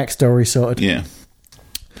have your backstory sorted. Yeah.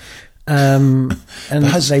 And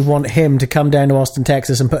they want him to come down to Austin,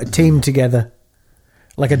 Texas and put a team together,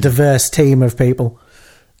 like a diverse team of people.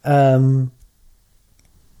 Yeah,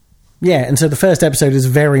 and so the first episode is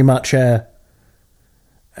very much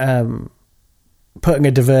putting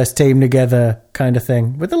a diverse team together kind of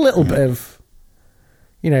thing, with a little bit of,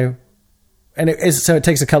 you know, and it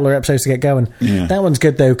takes a couple of episodes to get going. Yeah. That one's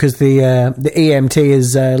good though, because the EMT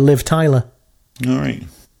is Liv Tyler. All right.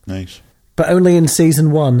 Nice. But only in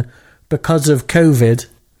season 1, because of COVID.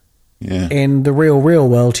 Yeah. In the real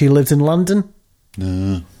world, she lives in London.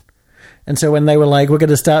 No. And so when they were like, we're going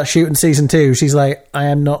to start shooting season 2, she's like, I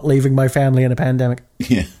am not leaving my family in a pandemic.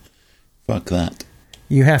 Yeah. Fuck that.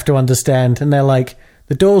 You have to understand. And they're like,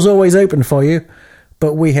 the door's always open for you,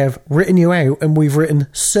 but we have written you out and we've written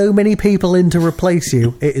so many people in to replace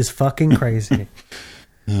you. It is fucking crazy.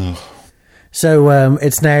 Oh. So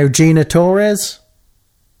it's now Gina Torres.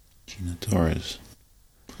 Gina Torres.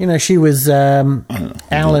 You know, she was Alan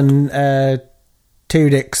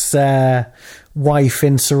Tudyk's wife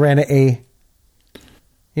in Serenity.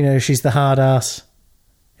 You know, she's the hard ass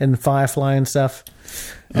in Firefly and stuff.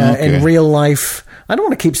 Okay. In real life, I don't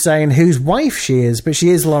want to keep saying whose wife she is, but she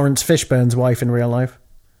is Lawrence Fishburne's wife in real life.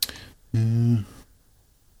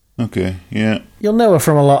 Okay, yeah. You'll know her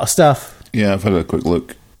from a lot of stuff. Yeah, I've had a quick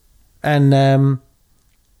look. And,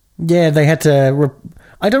 yeah, they had to...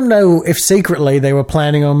 I don't know if secretly they were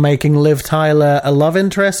planning on making Liv Tyler a love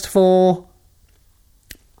interest for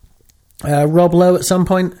Rob Lowe at some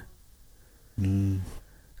point.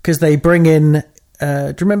 Because they bring in... do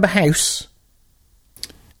you remember House?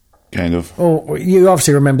 Kind of. Oh, you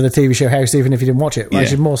obviously remember the TV show House, even if you didn't watch it. I Yeah.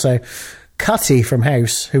 should more say Cutty from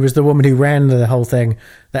House, who was the woman who ran the whole thing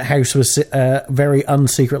that House was very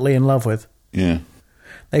unsecretly in love with. Yeah.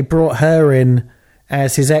 They brought her in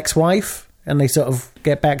as his ex-wife, and they sort of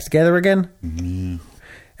get back together again.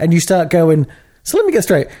 And you start going, so let me get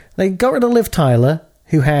straight. They got rid of Liv Tyler,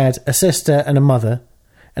 who had a sister and a mother,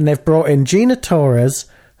 and they've brought in Gina Torres,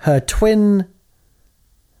 her twins,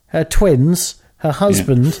 her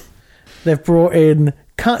husband. Yeah. They've brought in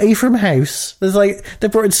Cutty from House.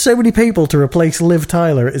 They've brought in so many people to replace Liv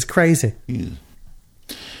Tyler. It's crazy. Yeah.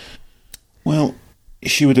 Well,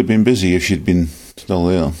 she would have been busy if she'd been still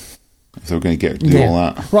there. If they were going to get her to do all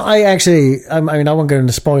that. Well, I won't go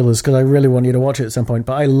into spoilers because I really want you to watch it at some point,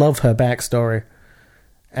 but I love her backstory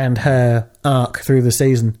and her arc through the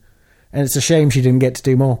season. And it's a shame she didn't get to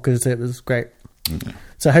do more because it was great. Okay.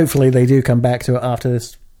 So hopefully they do come back to it after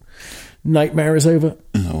this nightmare is over.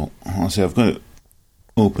 No, honestly, I've got it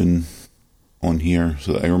open on here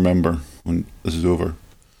so that I remember when this is over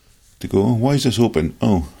to go, oh, why is this open?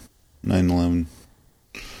 Oh, 9/11.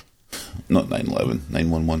 Not 9/11,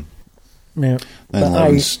 9/11. Yeah.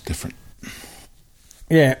 9/11's different.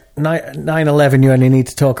 Yeah, 9/11 you only need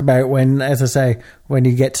to talk about when, as I say, when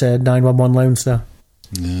you get to 911 Lone Star.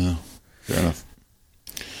 Yeah, fair enough.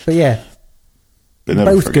 But yeah,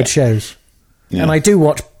 both good shows. Yeah. And I do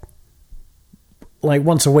watch, like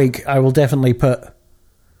once a week, I will definitely put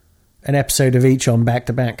an episode of each on back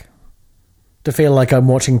to back to feel like I'm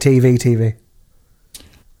watching TV.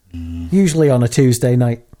 Usually on a Tuesday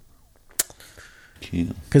night.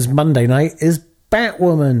 Because Monday night is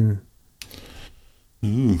Batwoman.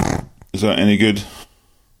 Ooh. Is that any good?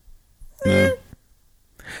 No.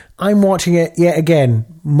 I'm watching it yet again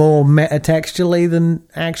more metatextually than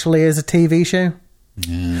actually as a TV show.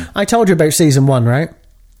 Yeah. I told you about season 1, right?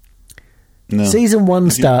 No. Season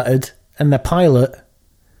 1 started and the pilot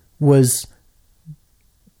was,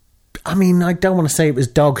 I mean, I don't want to say it was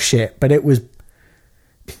dog shit, but it was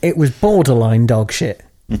it was borderline dog shit.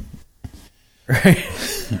 Right?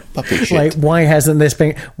 Puppet shit. Like,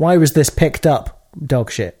 why was this picked up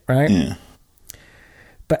dog shit, right? Yeah.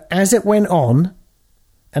 But as it went on,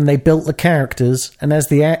 and they built the characters, and as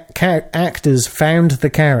the actors found the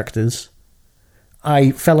characters,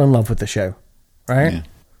 I fell in love with the show, right? Yeah.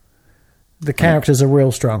 The characters are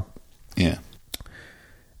real strong. Yeah.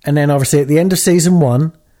 And then obviously at the end of season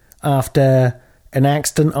 1, after an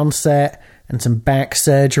accident on set and some back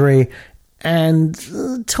surgery and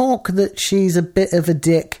talk that she's a bit of a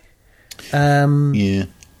dick. Yeah.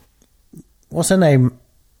 What's her name?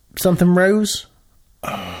 Something Rose?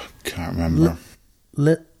 Can't remember.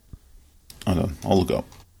 I don't know. I'll look up.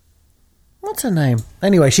 What's her name?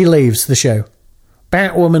 Anyway, she leaves the show.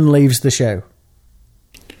 Batwoman leaves the show.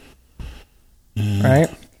 Right?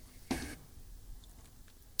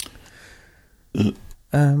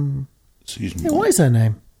 Season what is her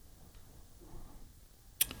name?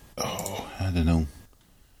 Oh, I don't know.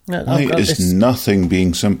 No, Why is nothing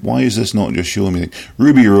being why is this not just showing me?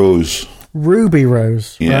 Ruby Rose. Ruby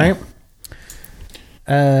Rose, Yeah.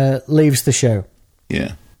 right? Leaves the show.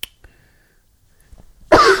 Yeah.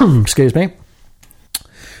 Excuse me.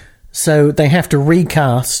 So they have to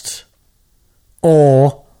recast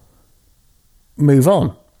or move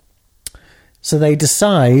on. So they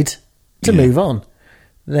decide to move on.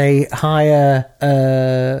 They hire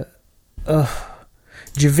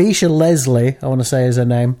Javicia Leslie, I want to say is her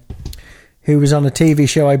name, who was on a TV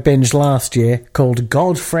show I binged last year called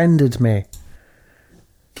God Friended Me,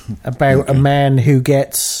 about a man who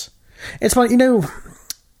gets... It's like, you know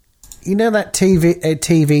that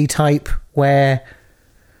TV type where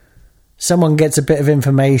someone gets a bit of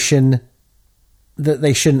information that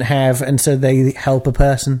they shouldn't have, and so they help a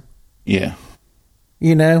person? Yeah.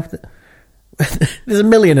 You know? There's a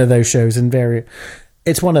million of those shows in various...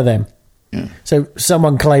 It's one of them. Yeah. So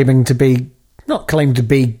someone claiming to be... Not claiming to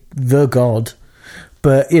be the God,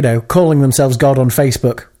 but, you know, calling themselves God on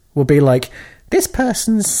Facebook will be like, this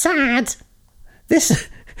person's sad. This...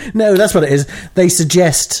 No, that's what it is. They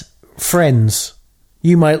suggest friends.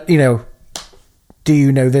 You might, you know... Do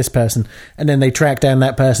you know this person? And then they track down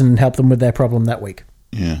that person and help them with their problem that week.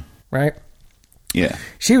 Yeah. Right? Yeah.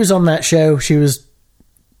 She was on that show. She was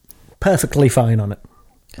perfectly fine on it.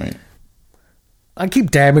 Right. I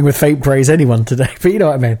keep damning with faint praise anyone today, but you know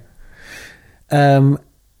what I mean.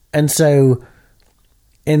 And so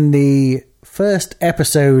in the first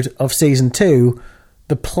episode of season 2,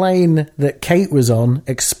 the plane that Kate was on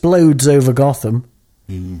explodes over Gotham,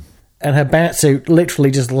 and her batsuit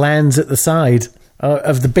literally just lands at the side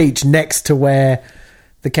of the beach next to where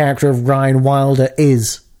the character of Ryan Wilder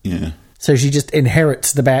is. Yeah. So she just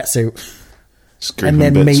inherits the batsuit. Scraping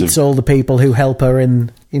And then meets of, all the people who help her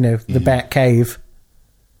in, you know, the Bat Cave.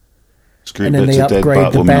 And then bits they of dead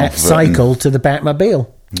upgrade the Batwoman Bat off of it Cycle to the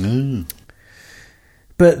Batmobile. and-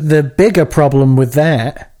 But the bigger problem with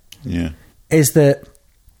that Yeah. is that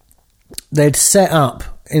they'd set up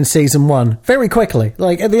in season 1 very quickly,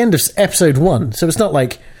 like at the end of episode 1. So it's not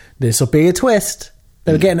like, this will be a twist.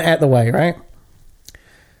 They were getting it out of the way, right?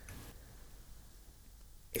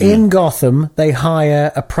 In Gotham, they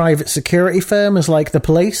hire a private security firm as like the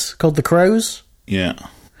police, called the Crows. Yeah.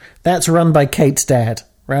 That's run by Kate's dad,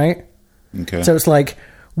 right? Okay. So it's like,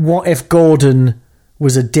 what if Gordon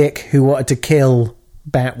was a dick who wanted to kill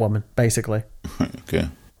Batwoman, basically, Okay.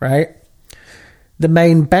 right? The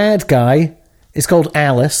main bad guy is called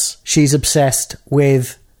Alice. She's obsessed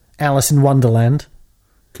with Alice in Wonderland,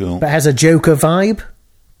 Cool. but has a Joker vibe.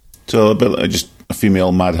 So a bit like just a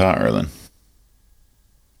female Mad Hatter then.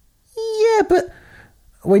 Yeah, but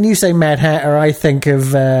when you say Mad Hatter, I think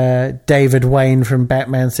of David Wayne from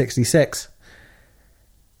Batman 66.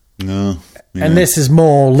 No. Yeah. And this is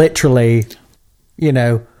more literally, you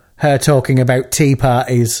know, her talking about tea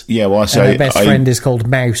parties. Yeah, well, I And say her best friend is called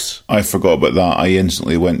Mouse. I forgot about that. I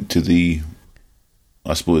instantly went to the.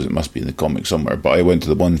 I suppose it must be in the comic somewhere, but I went to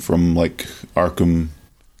the one from like Arkham,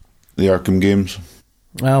 the Arkham games.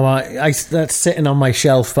 Oh, I that's sitting on my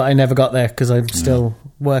shelf, but I never got there because I'm still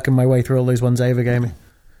working my way through all those ones Ava gave me.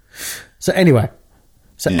 So anyway,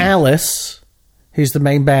 Alice, who's the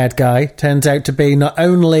main bad guy, turns out to be not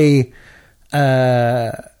only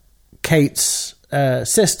Kate's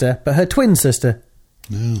sister, but her twin sister,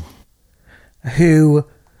 who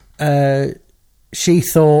she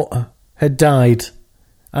thought had died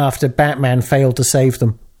after Batman failed to save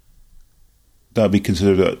them. That'd be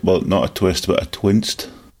considered not a twist, but a twinst.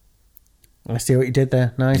 I see what you did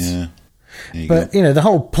there. Nice. Yeah. There you But, go. you know, the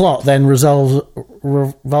whole plot then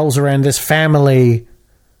revolves around this family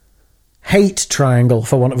hate triangle,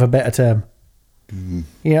 for want of a better term. You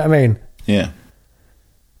know what I mean? Yeah.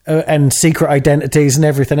 and secret identities and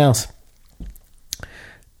everything else.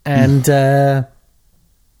 And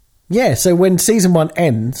yeah, so when season 1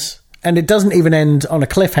 ends, and it doesn't even end on a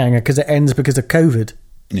cliffhanger because it ends because of COVID.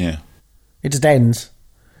 Yeah. It just ends.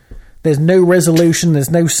 There's no resolution, there's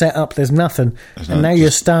no setup, there's nothing. And now you're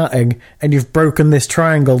starting, and you've broken this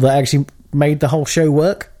triangle that actually made the whole show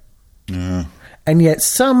work. Yeah. And yet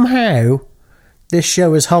somehow this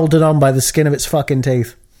show is holding on by the skin of its fucking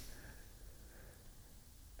teeth.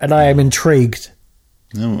 And I am intrigued.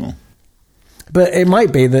 No. But it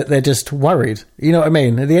might be that they're just worried. You know what I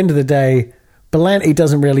mean? At the end of the day, Berlanti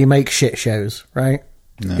doesn't really make shit shows, right?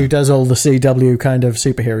 No. Who does all the CW kind of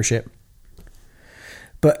superhero shit.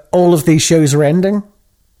 But all of these shows are ending.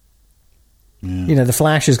 Yeah. You know, The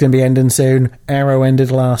Flash is going to be ending soon. Arrow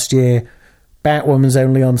ended last year. Batwoman's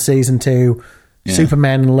only on season 2. Yeah.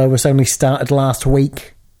 Superman and Lois only started last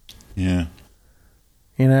week. Yeah.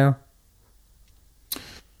 You know?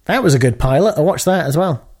 That was a good pilot. I watched that as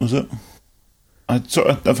well. Was it?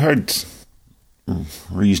 I've heard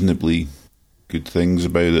reasonably good things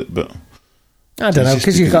about it, but I don't know,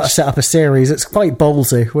 because you've got to set up a series. It's quite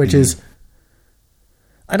ballsy, which is...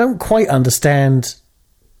 I don't quite understand.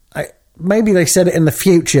 Maybe they said it in the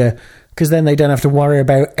future, because then they don't have to worry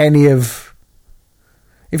about any of...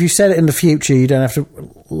 If you said it in the future, you don't have to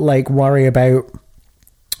worry about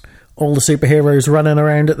all the superheroes running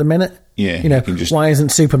around at the minute. Yeah. You know, why isn't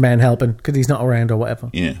Superman helping? Because he's not around or whatever.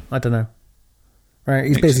 Yeah. I don't know. Right?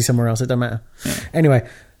 He's busy somewhere else. It doesn't matter. Yeah. Anyway,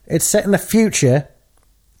 it's set in the future.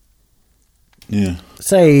 Yeah.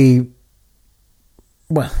 Say,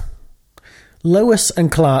 well, Lois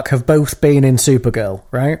and Clark have both been in Supergirl,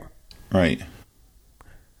 right? Right.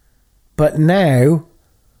 But now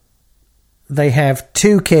they have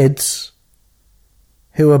 2 kids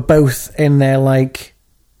who are both in their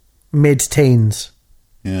mid-teens.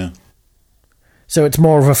 Yeah. So it's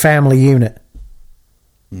more of a family unit.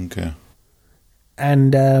 Okay.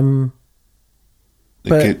 And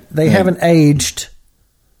they haven't aged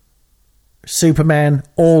Superman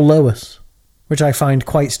or Lois, which I find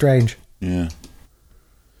quite strange. Yeah.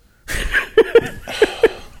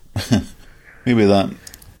 Maybe that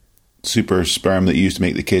super sperm that used to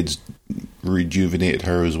make the kids rejuvenated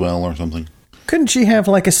her as well or something. Couldn't she have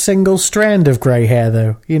a single strand of grey hair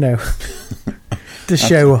though, you know, to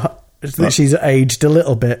show that she's aged a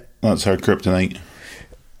little bit? That's her kryptonite.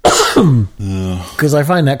 Because I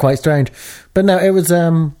find that quite strange. But no, it was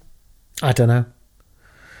I don't know,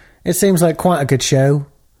 it seems like quite a good show.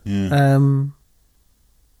 Yeah.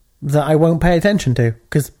 That I won't pay attention to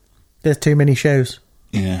because there's too many shows.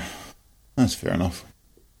 Yeah, that's fair enough.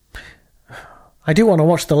 I do want to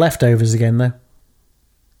watch The Leftovers again though.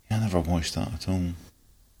 Yeah, I never watched that at all.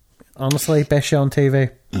 Honestly, best show on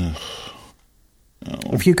TV. Oh.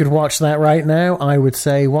 If you could watch that right now, I would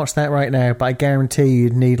say watch that right now, but I guarantee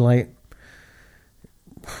you'd need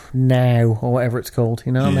Now or whatever it's called,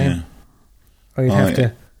 you know what I mean? Or you'd have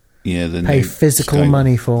to pay physical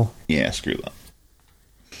money for. Yeah, screw that.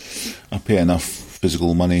 I pay enough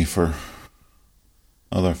physical money for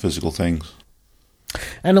other physical things.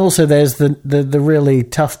 And also there's the really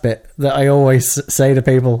tough bit that I always say to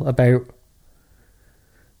people about...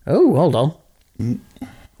 Oh, hold on.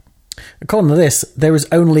 According to this, there is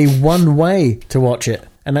only one way to watch it,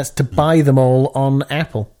 and that's to buy them all on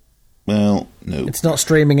Apple. Well, no. It's not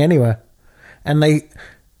streaming anywhere. And they,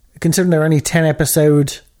 considering they're only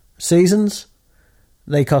 10-episode seasons,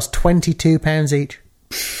 they cost £22 each.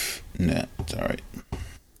 Nah, it's all right.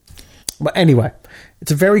 But anyway,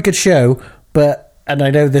 it's a very good show, and I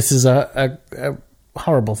know this is a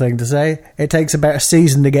horrible thing to say, it takes about a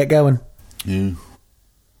season to get going. Yeah.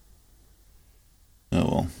 Oh,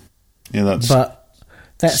 well. Yeah, But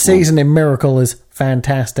that season in Miracle is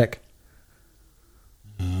fantastic.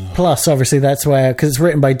 Plus, obviously, that's where... Because it's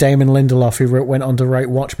written by Damon Lindelof, who went on to write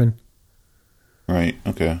Watchmen. Right,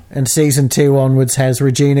 okay. And season 2 onwards has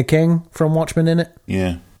Regina King from Watchmen in it.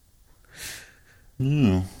 Yeah.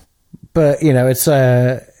 Mm. But, you know, it's...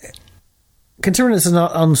 considering it's an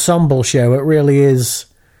ensemble show, it really is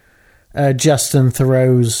Justin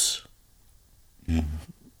Theroux's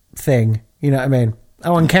thing. You know what I mean?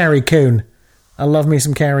 Oh, and Carrie Coon. I love me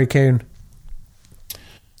some Carrie Coon.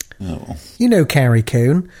 Oh. You know Carrie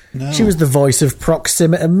Coon. No. She was the voice of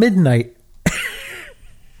Proximate Midnight.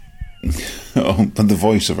 Oh, but the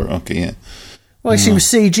voice of her. Okay, yeah. Well, she was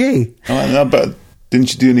CG. Oh, no, but didn't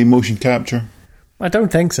she do any motion capture? I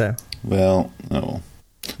don't think so. Well, no.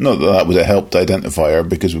 Not that would have helped identify her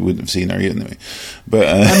because we wouldn't have seen her yet anyway. But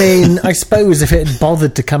I mean, I suppose if it had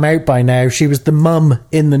bothered to come out by now, she was the mum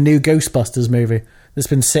in the new Ghostbusters movie that's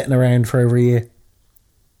been sitting around for over a year.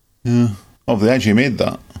 Yeah. Oh, they actually made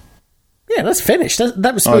that. Yeah, that's finished.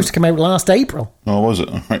 That was supposed to come out last April. Oh, was it?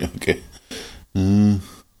 All right, okay.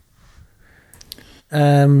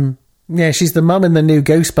 Yeah, she's the mum in the new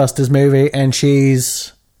Ghostbusters movie, and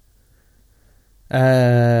she's...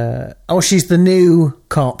 she's the new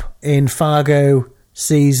cop in Fargo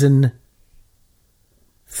season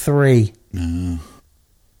 3. No.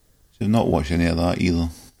 I've not watched any of that either.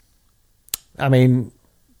 I mean,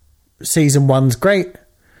 season 1's great.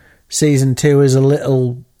 Season 2 is a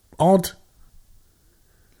little odd.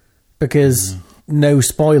 Because no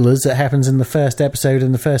spoilers, it happens in the first episode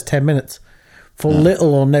in the first 10 minutes. For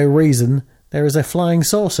little or no reason, there is a flying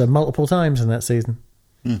saucer multiple times in that season.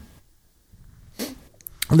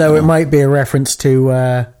 Though it might be a reference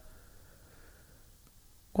to...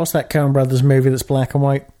 what's that Coen Brothers movie that's black and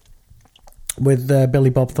white? With Billy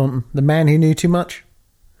Bob Thornton. The Man Who Knew Too Much?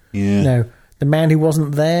 Yeah. No. The Man Who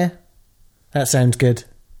Wasn't There? That sounds good.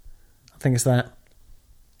 I think it's that.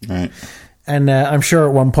 Right. And I'm sure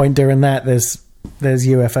at one point during that there's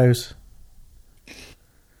UFOs.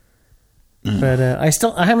 But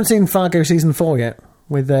I haven't seen Fargo season 4 yet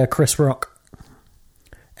with Chris Rock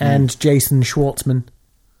and Jason Schwartzman.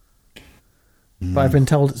 But I've been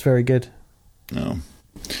told it's very good. No.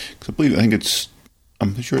 Because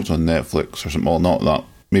I'm sure it's on Netflix or something. Well, not that.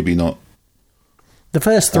 Maybe not. The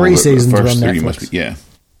first 3 seasons are on Netflix. Must be, yeah.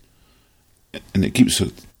 And it keeps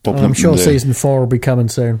popping up. I'm sure season 4 will be coming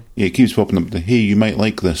soon. Yeah, it keeps popping up. Hey, you might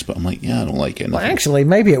like this, but I'm like, yeah, I don't like it. Well, actually,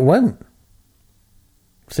 maybe it won't.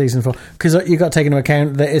 Season 4. Because you got to take into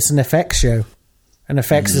account that it's an FX show. And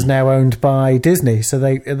FX is now owned by Disney, so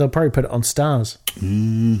they'll probably put it on Stars.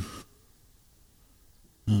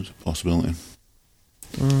 That's a possibility.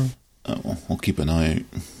 I'll keep an eye out.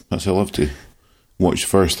 That's I'll have to watch the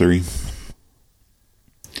first 3.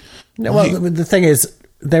 No, well, the thing is,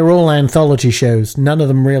 they're all anthology shows. None of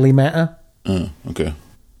them really matter. Oh, okay.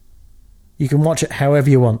 You can watch it however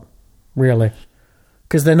you want, really.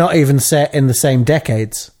 Because they're not even set in the same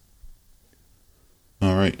decades.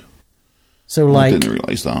 All right. So, I didn't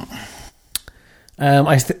realise that.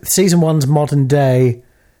 Season 1's modern day,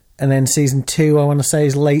 and then season 2, I want to say,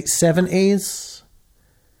 is late 70s.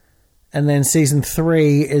 And then season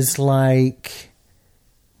 3 is like...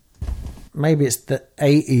 maybe it's the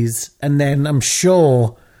 80s. And then I'm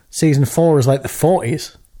sure season 4 is like the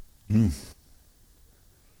 40s.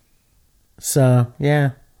 So,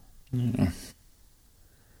 yeah.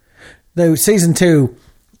 Though season 2...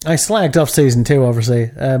 I slagged off season 2,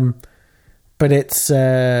 obviously. But it's...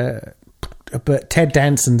 but Ted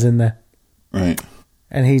Danson's in there. Right.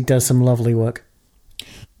 And he does some lovely work.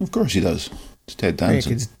 Of course he does. It's Ted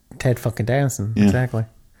Danson. It's Ted fucking Danson, exactly.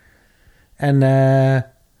 And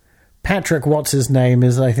Patrick, what's his name,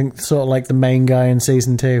 is I think sort of like the main guy in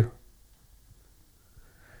season 2.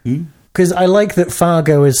 Because I like that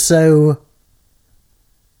Fargo is so...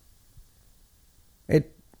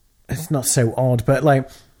 It's not so odd, but like,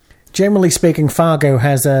 generally speaking, Fargo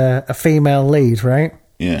has a female lead, right?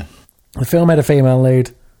 Yeah. The film had a female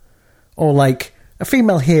lead, or like a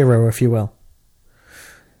female hero, if you will.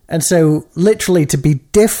 And so, literally, to be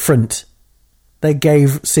different, they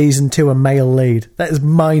gave season 2 a male lead. That is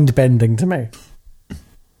mind-bending to me.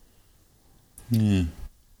 Yeah.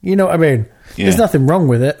 You know what I mean? Yeah. There's nothing wrong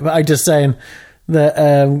with it, but I'm just saying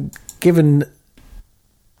that given...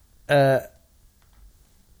 because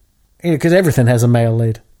everything has a male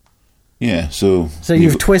lead. Yeah, so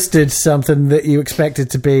you've twisted something that you expected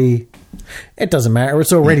to be... It doesn't matter.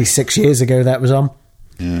 It's already 6 years ago that was on.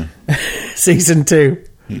 Yeah. Season 2.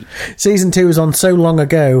 Season 2 was on so long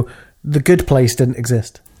ago, The Good Place didn't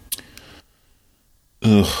exist.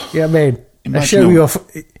 Ugh. You know what I mean? A show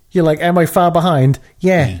you're like, am I far behind?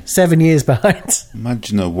 Yeah, 7 years behind.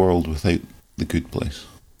 Imagine a world without The Good Place.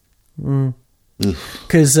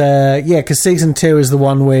 Because season 2 is the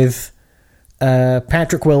one with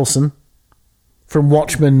Patrick Wilson from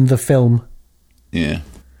Watchmen, the film. Yeah.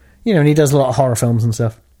 You know, and he does a lot of horror films and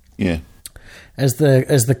stuff. Yeah. As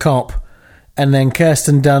the cop. And then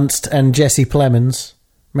Kirsten Dunst and Jesse Plemons,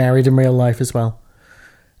 married in real life as well,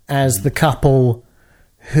 as the couple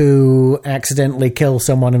who accidentally kill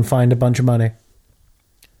someone and find a bunch of money.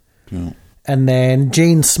 Cool. And then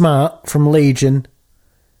Gene Smart from Legion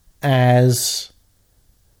as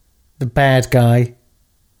the bad guy.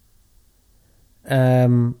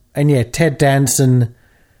 And yeah, Ted Danson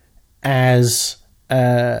as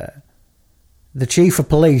the chief of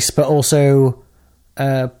police, but also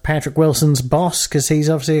Patrick Wilson's boss, because he's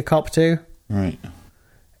obviously a cop too. Right.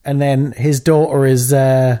 And then his daughter is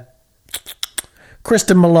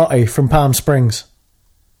Kristen Milotti from Palm Springs.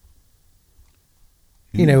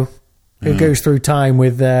 You know, who goes through time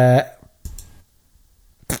with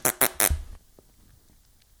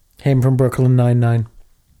Him from Brooklyn Nine-Nine.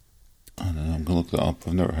 I don't know, I'm going to look that up.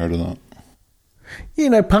 I've never heard of that. You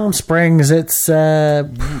know, Palm Springs, it's...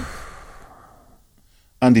 Andy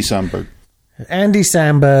Samberg. Andy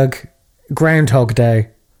Samberg, Groundhog Day.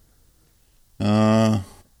 And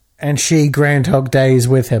she Groundhog Days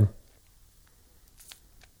with him.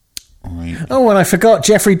 Right. Oh, and I forgot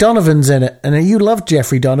Jeffrey Donovan's in it. And you loved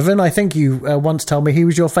Jeffrey Donovan. I think you once told me he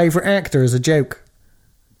was your favourite actor as a joke.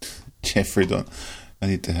 Jeffrey Donovan.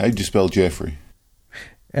 How do you spell Jeffrey?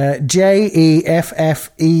 Jeffrey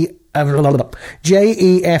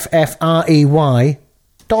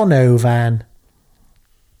Donovan.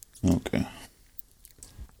 Okay.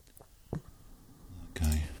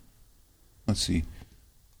 Let's see.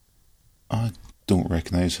 I don't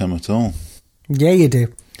recognise him at all. Yeah, you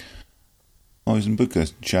do. Oh, he's in Book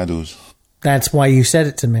of Shadows. That's why you said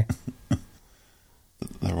it to me.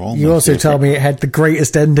 They're all. You also told me it had the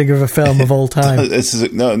greatest ending of a film of all time. This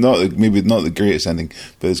is maybe not the greatest ending,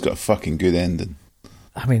 but it's got a fucking good ending.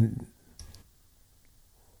 I mean,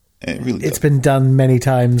 it really. It's been done many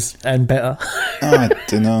times and better. I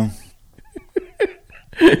don't know.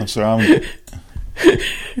 I'm sorry.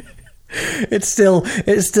 It still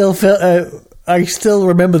felt. I still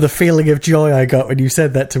remember the feeling of joy I got when you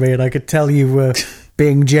said that to me, and I could tell you were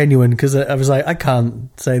being genuine, because I was like, I can't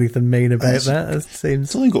say anything mean about that. It seems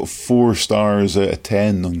it's only got 4 stars out of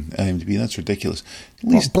 10 on IMDb. That's ridiculous. At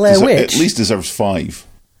least Blair Witch at least deserves 5.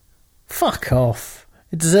 Fuck off!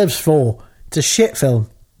 It deserves 4. It's a shit film.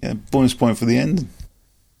 Yeah, bonus point for the ending.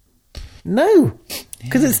 No,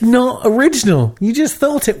 because it's not original. You just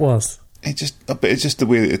thought it was. It's just the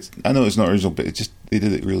way it's. I know it's not original, but they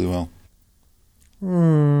did it really well.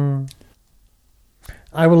 I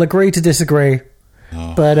will agree to disagree,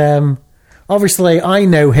 Oh. but obviously I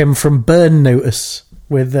know him from Burn Notice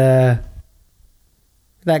with that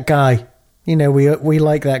guy. You know, we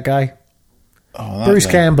like that guy, Bruce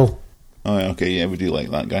guy. Campbell. Oh, yeah, okay, yeah, we do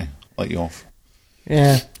like that guy. Like you off.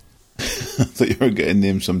 Yeah. I thought you were going to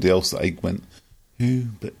name somebody else that I went, who?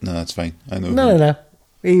 But no, that's fine. I know. No.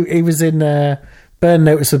 He was in Burn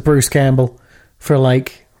Notice with Bruce Campbell for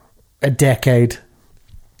like a decade.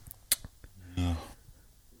 Oh.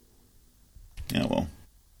 Yeah, well.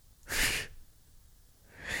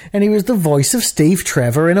 And he was the voice of Steve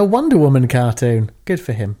Trevor in a Wonder Woman cartoon. Good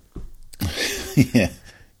for him. Yeah.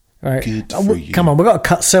 All right. Good for you. Come on, we've got to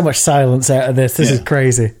cut so much silence out of this. This is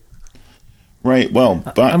crazy. Right, well,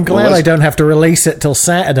 I'm glad I don't have to release it till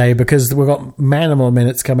Saturday, because we've got Manimal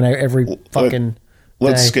Minutes coming out every fucking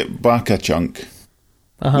Let's day. skip back a chunk.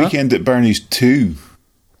 Weekend at Bernie's 2.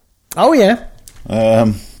 Oh, yeah.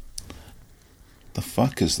 The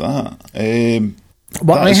fuck is that?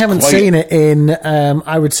 Well, I haven't seen it in,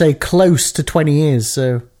 I would say, close to 20 years,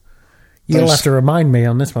 so you'll have to remind me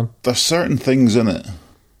on this one. There's certain things in it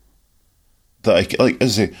that I like.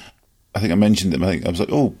 As I think I mentioned it. I was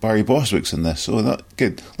like, "Oh, Barry Bostwick's in this. Oh, that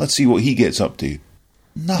good. Let's see what he gets up to."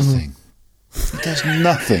 Nothing. He does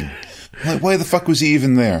nothing. I'm like, why the fuck was he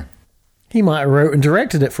even there? He might have wrote and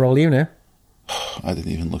directed it for all you know. I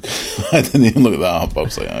didn't even look. I didn't even look that up. I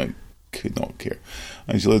was like, I could not care.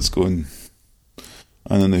 Actually, let's go and.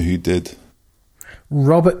 I don't know who did.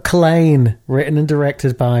 Robert Klein, written and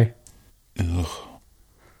directed by. Ugh.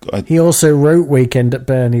 He also wrote Weekend at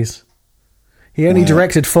Bernie's. He only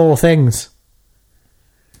directed 4 things.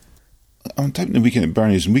 I'm typing the Weekend at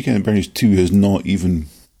Bernie's, and Weekend at Bernie's 2 has not even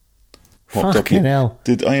popped Fucking up. hell.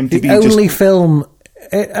 Did IMDb the only film...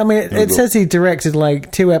 It says he directed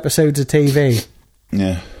like 2 episodes of TV.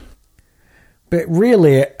 Yeah. But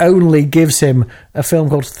really, it only gives him a film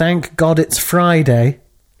called Thank God It's Friday.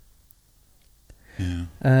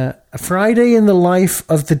 Yeah. A Friday in the Life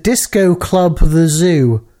of the Disco Club The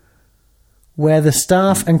Zoo, where the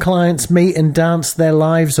staff and clients meet and dance their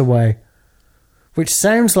lives away. Which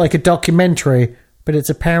sounds like a documentary, but it's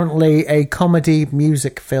apparently a comedy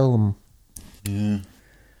music film. Yeah.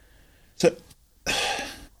 So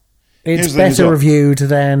it's better reviewed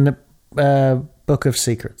than Book of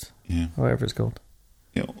Secrets. Yeah. Whatever it's called.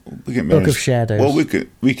 Yeah, Book of Shadows. Well,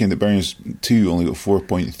 Weekend at Bernie's 2 only got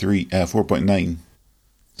 4.9.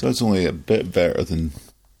 So it's only a bit better than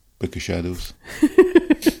Book of Shadows.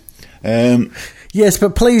 Yes,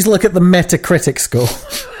 but please look at the Metacritic score.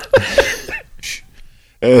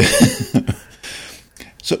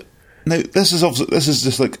 So now this is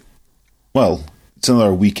just like, well, it's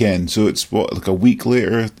another weekend. So it's like a week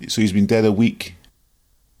later. So he's been dead a week.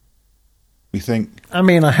 We think. I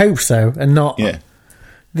mean, I hope so, and not Yeah.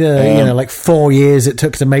 like 4 years it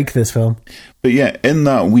took to make this film. But yeah, in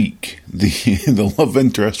that week, the love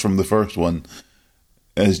interest from the first one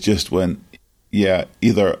has just went, yeah,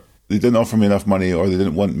 either they didn't offer me enough money, or they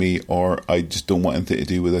didn't want me, or I just don't want anything to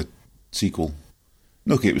do with a sequel.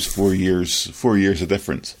 Okay, it was 4 years. 4 years of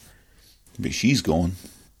difference. But she's gone.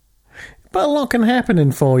 But a lot can happen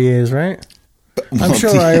in 4 years, right? I'm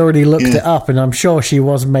sure I already looked it up, and I'm sure she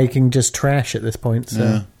was making just trash at this point. So.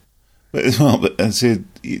 Yeah. But I said,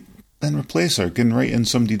 then replace her, can write in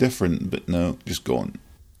somebody different. But no, just gone.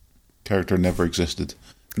 Character never existed.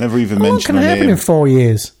 Never even mentioned her name. What can happen in 4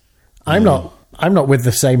 years? I'm not with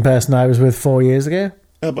the same person I was with 4 years ago.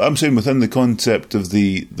 Yeah, but I'm saying within the concept of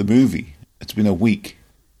the movie, it's been a week,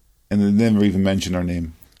 and they never even mention her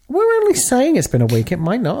name. We're only saying it's been a week. It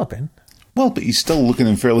might not have been. Well, but he's still looking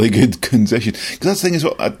in fairly good condition. Because that's the thing is,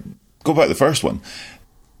 I go back to the first one.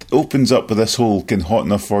 It opens up with this whole hot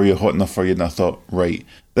enough for you, and I thought, right,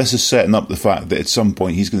 this is setting up the fact that at some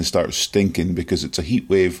point he's going to start stinking because it's a heat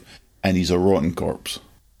wave and he's a rotten corpse.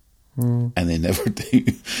 And they never do.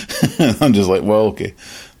 I'm just like, well, okay,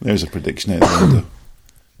 there's a prediction out the window.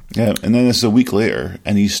 Yeah, and then it's a week later,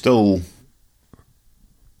 and he still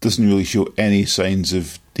doesn't really show any signs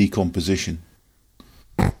of decomposition.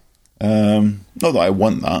 Not that I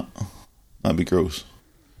want that. That'd be gross.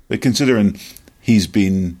 But considering he's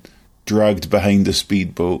been dragged behind a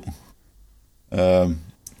speedboat,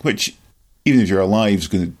 which, even if you're alive, is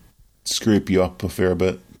going to scrape you up a fair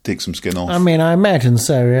bit. Take some skin off. I mean, I imagine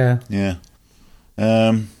so. Yeah. Yeah.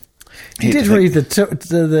 You did read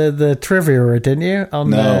the trivia, didn't you?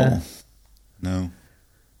 No.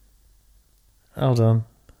 Hold on.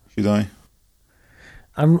 Should I?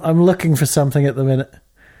 I'm looking for something at the minute,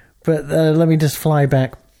 but let me just fly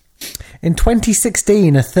back. In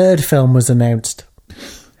 2016, a third film was announced.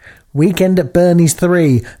 Weekend at Bernie's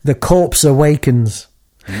 3: The Corpse Awakens.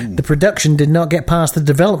 The production did not get past the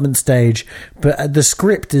development stage, but the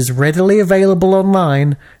script is readily available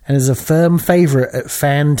online and is a firm favourite at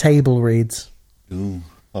fan table reads. Ooh,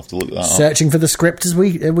 I'll have to look that up. Searching for the script as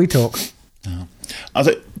we talk.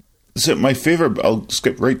 So my favourite, I'll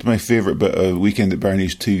skip right to my favourite bit of Weekend at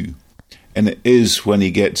Bernie's 2, and it is when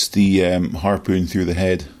he gets the harpoon through the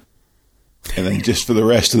head, and then just for the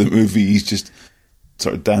rest of the movie he's just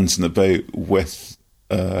sort of dancing about with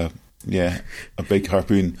a big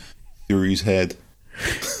harpoon through his head.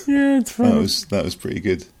 Yeah, it's fun. That was pretty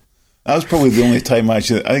good. That was probably the only time I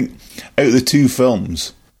think out of the two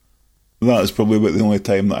films, that was probably about the only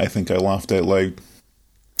time that I think I laughed out loud.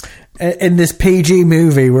 In this PG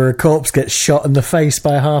movie where a corpse gets shot in the face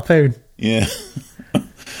by a harpoon. Yeah.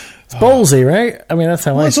 It's ballsy, right? I mean, that's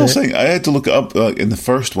how I see it. I had to look it up in the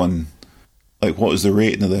first one, like what was the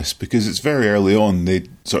rating of this, because it's very early on. They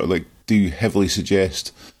sort of like do heavily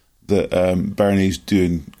suggest that Bernie's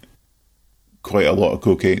doing quite a lot of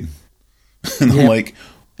cocaine. And I'm like,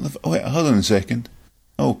 wait, hold on a second.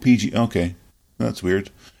 Oh, PG, okay. That's weird.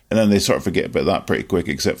 And then they sort of forget about that pretty quick,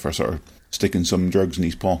 except for sort of sticking some drugs in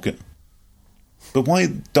his pocket. But why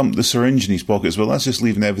dump the syringe in his pocket as well? That's just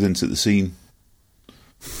leaving evidence at the scene.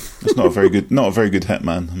 It's not a very good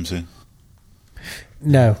hitman, I'm saying.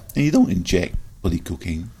 No. And you don't inject bloody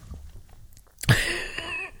cocaine.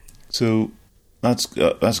 So that's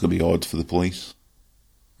going to be odd for the police.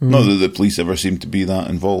 Not that the police ever seem to be that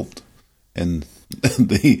involved in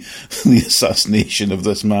the assassination of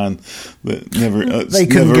this man, but they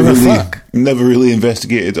couldn't give a fuck. Never really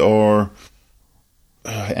investigated or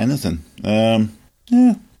anything.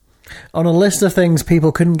 Yeah. On a list of things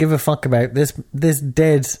people couldn't give a fuck about, this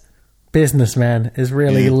dead businessman is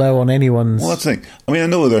really low on anyone's. Well, that's the thing. I mean, I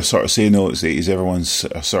know they're sort of saying, no, it's the 80s, everyone's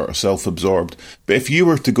sort of self-absorbed. But if you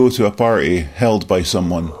were to go to a party held by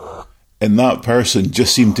someone, and that person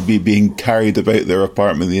just seemed to be being carried about their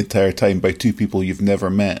apartment the entire time by two people you've never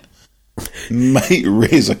met, might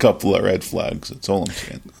raise a couple of red flags. That's all I'm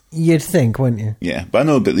saying. You'd think, wouldn't you? Yeah, but I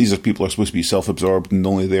know that these are people who are supposed to be self-absorbed and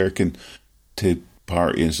only there to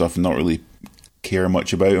party and stuff and not really care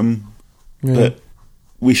much about them. Yeah. But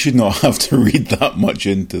we should not have to read that much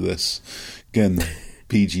into this. Again,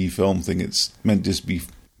 PG film thing, it's meant to just be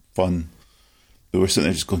fun. But we're sitting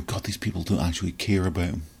there just going, God, these people don't actually care about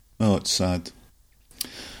him. Oh, it's sad.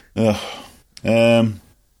 Oh,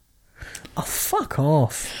 fuck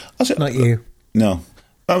off. Not you. No.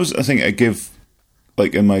 That was, I think I give,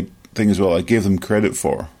 like in my thing as well, I gave them credit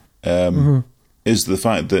for, is the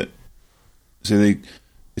fact that, so they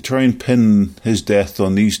try and pin his death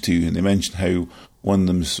on these two, and they mention how one of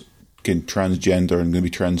them's transgender and going to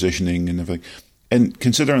be transitioning and everything. And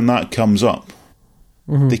considering that comes up,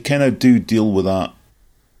 they kind of do deal with that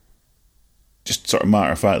just sort of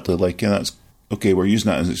matter-of-factly, like, yeah, that's okay, we're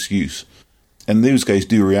using that as an excuse. And those guys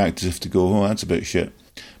do react as if to go, oh, that's a bit shit.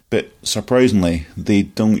 But surprisingly, they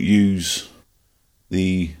don't use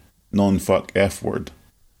the non-fuck F word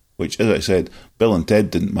which, as I said, Bill and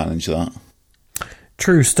Ted didn't manage that.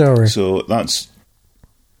 True story. So that's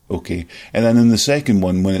okay. And then in the second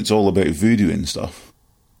one, when it's all about voodoo and stuff,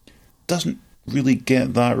 doesn't really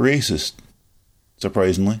get that racist,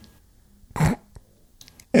 surprisingly. I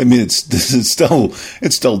mean, it's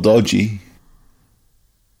still dodgy,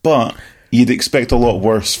 but you'd expect a lot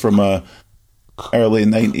worse from a early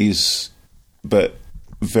 90s, but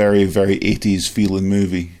very, very 80s feeling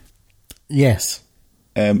movie. Yes.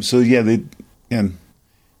 So yeah, I've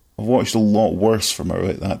watched a lot worse from her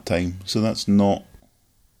at that time, so that's not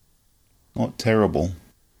terrible.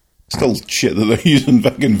 Still shit that they're using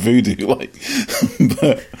fucking voodoo, like,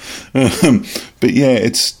 but yeah,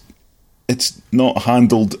 it's not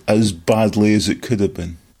handled as badly as it could have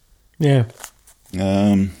been. Yeah.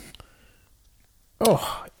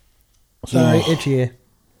 Sorry, itchy ear.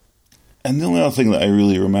 And the only other thing that I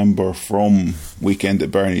really remember from Weekend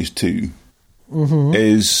at Bernie's 2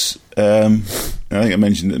 is, I think I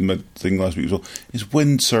mentioned it in my thing last week as well, is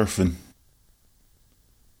windsurfing.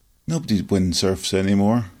 Nobody windsurfs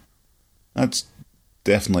anymore. That's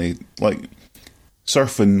definitely, like,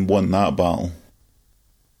 surfing won that battle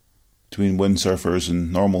between windsurfers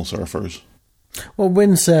and normal surfers. Well,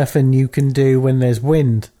 windsurfing you can do when there's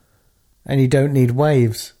wind and you don't need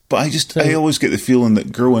waves. But I always get the feeling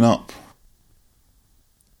that growing up,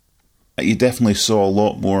 you definitely saw a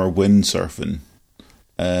lot more windsurfing,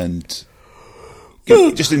 and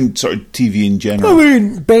just in sort of TV in general. I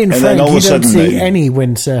mean, being frank, you don't see any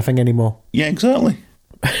windsurfing anymore. Yeah, exactly.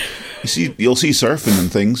 You'll see surfing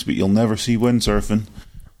and things, but you'll never see windsurfing.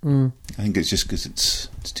 I think it's just because it's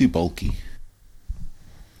too bulky.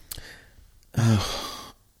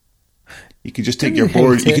 You could just take your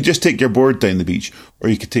board. You could just take your board down the beach, or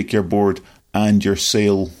you could take your board and your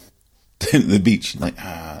sail down to the beach. Like,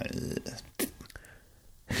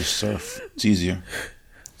 just surf. It's easier.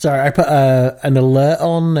 Sorry, I put an alert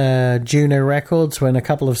on Juno Records when a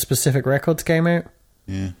couple of specific records came out.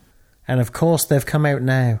 Yeah. And of course they've come out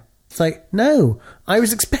now. It's like, no, I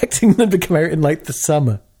was expecting them to come out in like the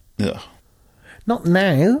summer. Yeah. Not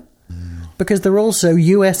now, because they're also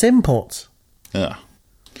US imports. Yeah.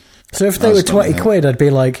 So if they were 20 quid, I'd be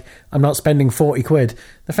like, I'm not spending 40 quid.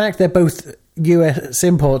 The fact they're both US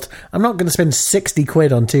imports, I'm not going to spend 60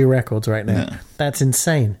 quid on 2 records right now. Yeah. That's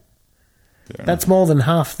insane. Fair That's enough. More than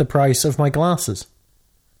half the price of my glasses.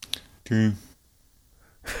 True.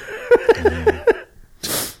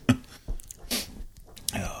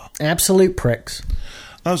 Absolute pricks.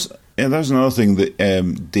 That was another thing that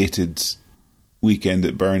dated Weekend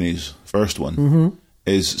at Bernie's first one,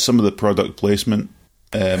 is some of the product placement.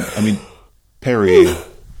 I mean, Perrier.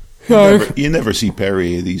 You never see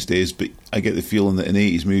Perrier these days, but I get the feeling that in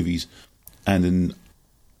 80s movies and in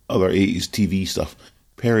other 80s TV stuff,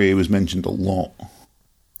 Perrier was mentioned a lot.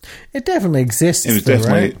 It definitely exists. It was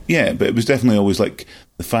definitely, right? Yeah, but it was definitely always like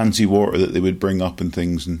the fancy water that they would bring up and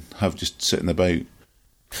things and have just sitting about.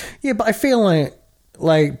 Yeah, but I feel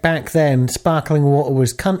like back then, sparkling water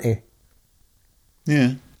was cunty.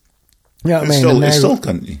 Yeah. You know what I mean? It's still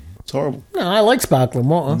cunty. It's horrible. No, I like sparkling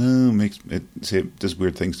water. No, it does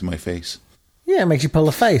weird things to my face. Yeah, it makes you pull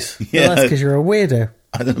a face. Yeah, well, that's because you're a weirdo.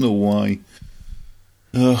 I don't know why.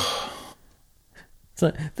 Ugh. It's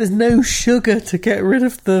like, there's no sugar to get rid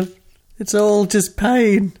of it's all just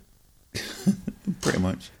pain. Pretty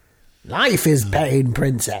much. Life is pain,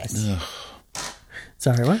 princess. Ugh.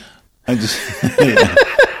 Sorry, what?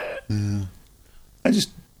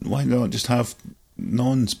 Why not just have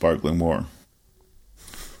non-sparkling water?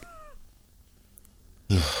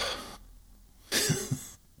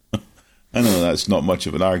 I know that's not much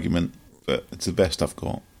of an argument, but it's the best I've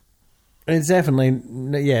got. It's definitely,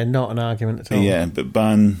 not an argument at all. Yeah, but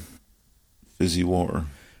ban fizzy water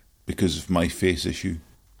because of my face issue.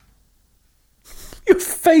 Your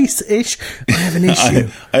face issue? I have an issue.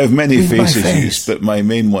 I have many face issues, but my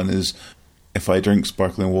main one is if I drink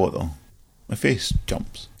sparkling water, my face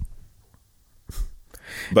jumps.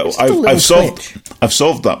 But I've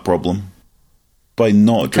solved that problem by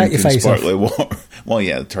not drinking sparkling water. Well,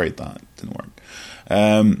 yeah, I tried that. It didn't work.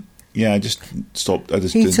 I just stopped.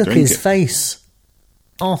 He took his face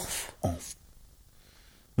off.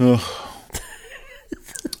 Ugh.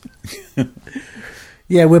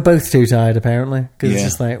 Yeah, we're both too tired, apparently. Because it's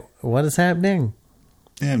just like, what is happening?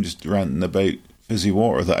 Yeah, I'm just ranting about fizzy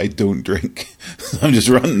water that I don't drink. I'm just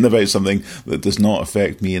ranting about something that does not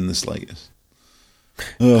affect me in the slightest.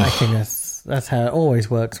 Ugh. I think that's how it always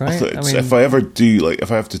works, right? If I ever do,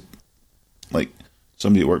 if I have to,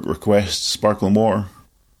 somebody at work requests sparkling water,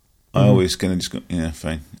 I always kind of just go, yeah,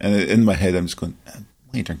 fine. And in my head, I'm just going, why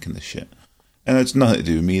are you drinking this shit? And it's nothing to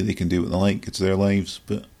do with me. They can do what they like. It's their lives,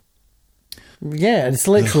 but Yeah, it's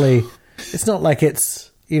literally... It's not like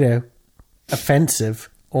it's, offensive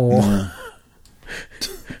or...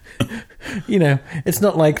 it's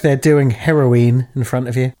not like they're doing heroin in front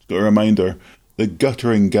of you. Got a reminder, the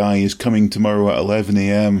guttering guy is coming tomorrow at 11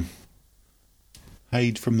 a.m.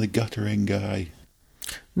 Hide from the guttering guy.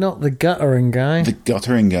 Not the guttering guy. The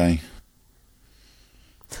guttering guy.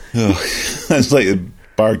 Oh, that's like the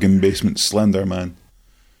bargain basement Slender Man.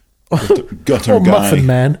 Gutter or guy. Muffin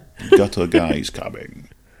Man. Gutter guy's coming.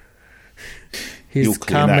 He's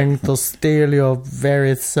coming to steal your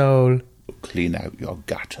very soul. Clean out your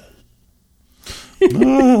gutters.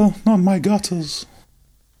 No, not my gutters.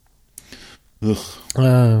 Ugh.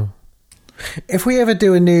 Oh. If we ever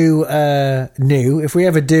do if we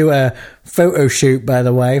ever do a photo shoot, by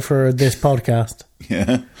the way, for this podcast,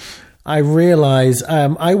 yeah, I realise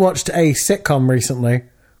I watched a sitcom recently,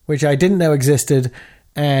 which I didn't know existed,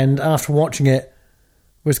 and after watching it,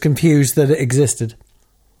 was confused that it existed.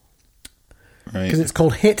 Right. Because it's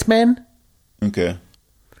called Hitmen. Okay.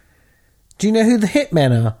 Do you know who the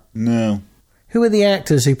Hitmen are? No. Who are the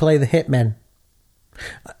actors who play the Hitmen?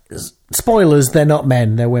 Spoilers, they're not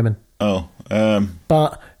men, they're women. Oh.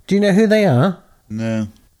 But do you know who they are? No.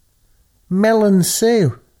 Mel and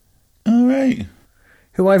Sue. All right.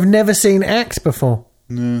 Who I've never seen act before.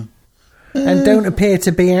 No. And don't appear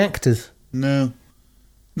to be actors. No.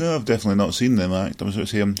 No, I've definitely not seen them act. I was going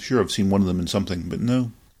to say, I'm sure I've seen one of them in something, but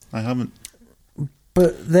no, I haven't.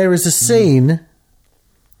 But there is a scene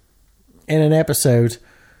in an episode,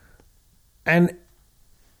 and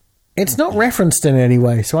it's not referenced in any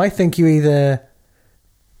way, so I think you either...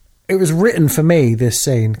 It was written for me, this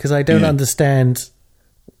scene, because I don't understand...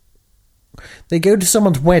 They go to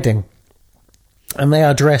someone's wedding, and they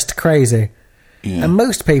are dressed crazy. Yeah. And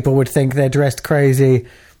most people would think they're dressed crazy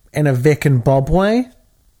in a Vic and Bob way.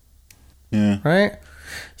 Yeah. Right?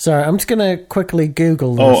 Sorry, I'm just going to quickly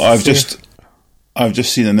Google this. Oh, I've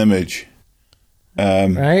just seen an image.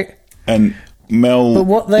 Right? And Mel but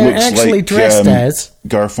what they're looks actually like, dressed as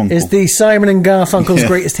Garfunkel. is the Simon and Garfunkel's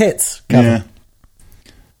Greatest Hits cover. Yeah.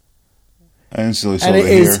 I instantly saw and it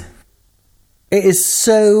here. It is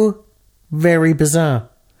so very bizarre.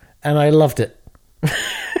 And I loved it.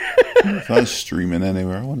 If that's streaming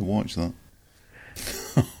anywhere, I want to watch that.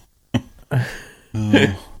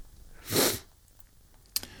 Oh.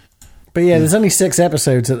 But yeah, there's only 6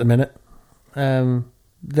 episodes at the minute. Though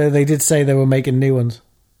they did say they were making new ones.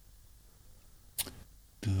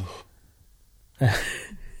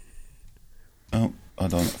 Oh, I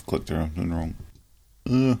don't. I've clicked there. I'm doing wrong.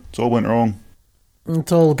 It's all went wrong.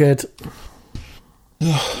 It's all good.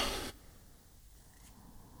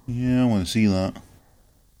 Yeah, I want to see that.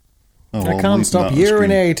 Oh, I can't stop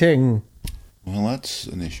urinating. Well, that's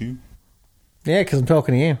an issue. Yeah, because I'm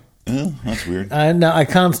talking to you. Oh, that's weird. No, I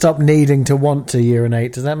can't stop needing to want to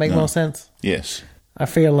urinate. Does that make more sense? Yes. I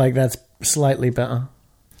feel like that's slightly better.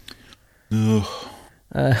 Oh.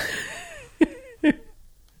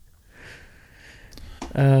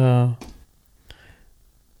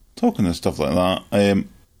 Talking of stuff like that,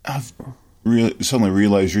 I've suddenly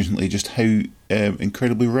realised recently just how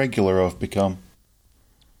incredibly regular I've become.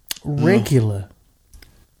 Regular?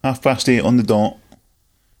 8:30 on the dot.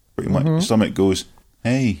 Pretty much, stomach goes,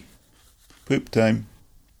 hey, poop time.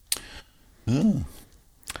 Oh.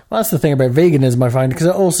 Well, that's the thing about veganism, I find, because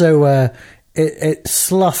it also it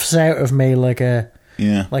sloughs out of me like a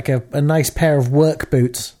nice pair of work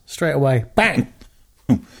boots straight away. Bang.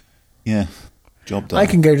 Yeah, job done. I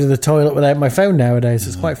can go to the toilet without my phone nowadays.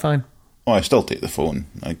 It's quite fine. Oh, I still take the phone.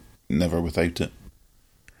 I never without it.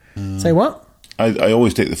 Say what? I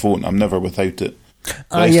always take the phone. I'm never without it.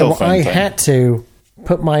 I had to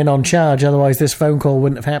put mine on charge, otherwise this phone call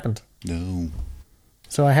wouldn't have happened. No.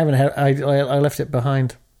 So I haven't had. I left it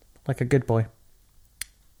behind, like a good boy.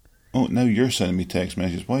 Oh, now you're sending me text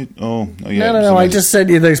messages. Why? Oh, yeah. No. I just sent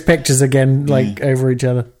you those pictures again, over each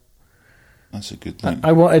other. That's a good thing.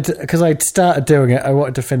 I wanted because I'd started doing it. I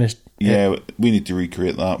wanted to finish. Yeah, we need to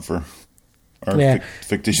recreate that for our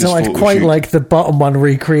fictitious. So I'd quite like the bottom one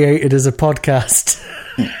recreated as a podcast.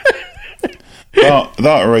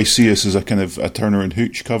 that or I see us as a kind of a Turner and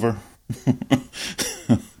Hooch cover.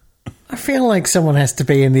 I feel like someone has to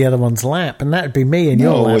be in the other one's lap, and that'd be me in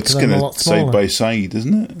your lap. No, it's kind of side by side,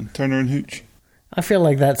 isn't it? Turner and Hooch. I feel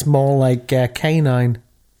like that's more like canine.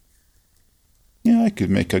 Yeah, I could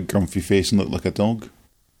make a grumpy face and look like a dog.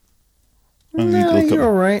 No, you're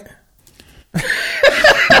all right. You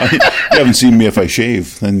haven't seen me if I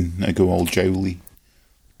shave, then I go all jowly.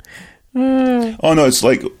 Oh no, it's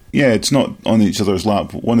like, it's not on each other's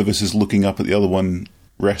lap. One of us is looking up at the other one,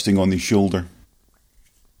 resting on his shoulder.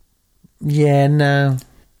 Yeah, no.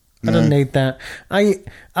 I don't need that. I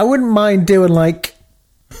wouldn't mind doing, like,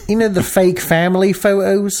 you know, the fake family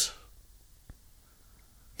photos?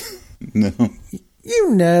 No.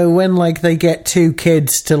 You know, when, like, they get two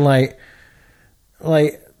kids to, like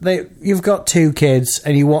you've got two kids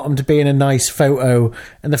and you want them to be in a nice photo,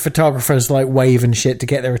 and the photographer's, like, waving shit to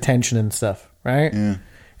get their attention and stuff, right? Yeah.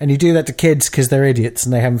 And you do that to kids because they're idiots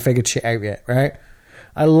and they haven't figured shit out yet, right?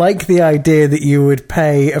 I like the idea that you would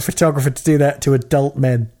pay a photographer to do that to adult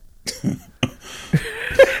men.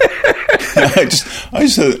 I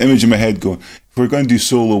just had an image in my head going, if we're going to do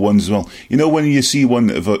solo ones as well, you know, when you see one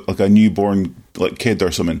of a newborn, like, kid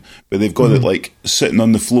or something, but they've got it, like, sitting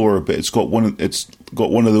on the floor, but it's got one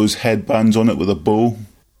of those headbands on it with a bow.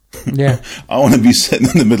 Yeah. I want to be sitting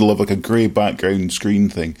in the middle of, like, a grey background screen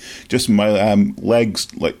thing, just my legs,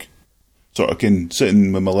 like, sort of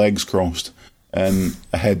sitting with my legs crossed, and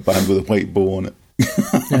a headband with a white bow on it.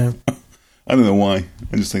 Yeah. I don't know why.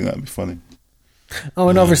 I just think that'd be funny. Oh,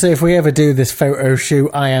 and obviously, if we ever do this photo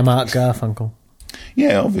shoot, I am Art Garfunkel.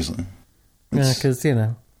 Yeah, obviously. Yeah, because, you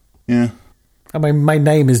know. Yeah. I mean, my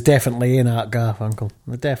name is definitely in Art Garfunkel.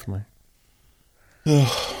 Definitely.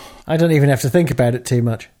 I don't even have to think about it too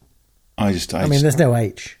much. I mean, there's no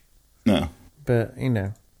H. No. But, you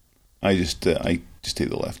know. I just take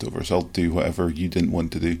the leftovers. I'll do whatever you didn't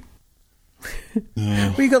want to do.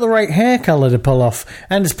 Well, you got the right hair colour to pull off,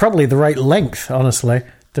 and it's probably the right length, honestly,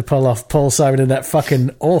 to pull off Paul Simon in that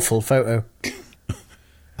fucking awful photo.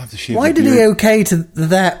 Why did he okay to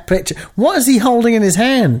that picture? What is he holding in his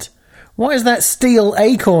hand? What is that steel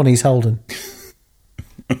acorn he's holding?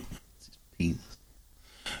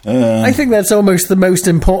 I think that's almost the most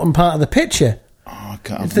important part of the picture.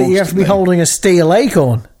 That you have to be holding a steel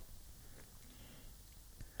acorn.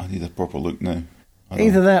 I need a proper look now.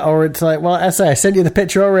 Either that, or it's like, well, I sent you the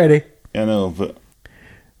picture already. I know, but...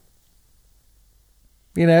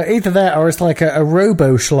 You know, either that, or it's like a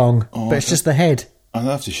robo-schlong, but it's just the head. I'd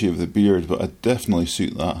have to shave the beard, but I'd definitely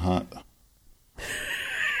suit that hat.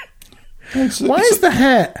 Why is the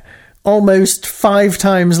hat almost 5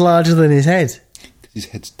 times larger than his head? Because his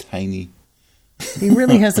head's tiny. He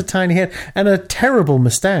really has a tiny head, and a terrible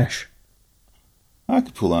moustache. I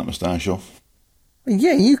could pull that moustache off.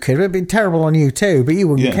 Yeah, you could. It'd be terrible on you too, but you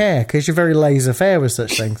wouldn't care because you're very laissez-faire with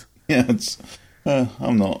such things. Yeah,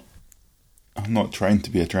 I'm not trying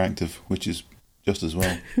to be attractive, which is just as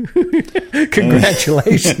well.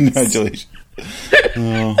 Congratulations. Congratulations.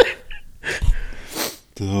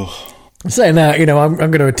 Saying that, you know, I'm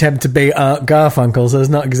going to attempt to be Art Garfunkel, so it's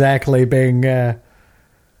not exactly being,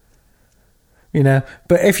 you know.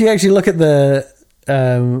 But if you actually look at the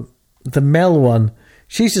Mel one,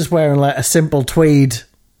 she's just wearing, like, a simple tweed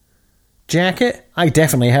jacket. I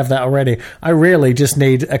definitely have that already. I really just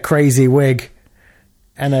need a crazy wig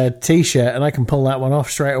and a T-shirt, and I can pull that one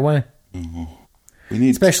off straight away. Mm-hmm.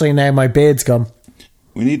 Especially now my beard's gone.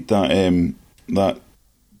 We need that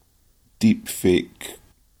deep fake,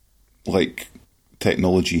 like,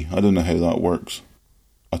 technology. I don't know how that works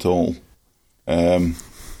at all. Isn't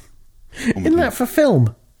that for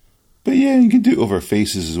film? But yeah, you can do it over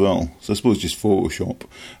faces as well. So I suppose just Photoshop.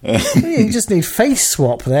 Yeah, you just need face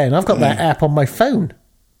swap then. I've got that app on my phone.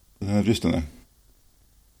 I've just done a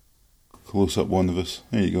close up one of us.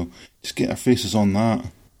 There you go. Just get our faces on that.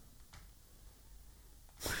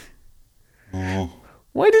 Oh.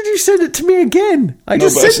 Why did you send it to me again? I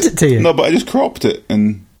just sent it to you. No, but I just cropped it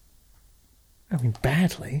and... I mean,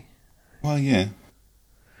 badly. Well, yeah.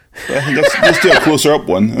 But I think let's do a closer up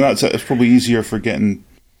one, and that's it. It's probably easier for getting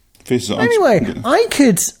faces on. Anyway, I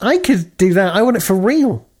could do that. I want it for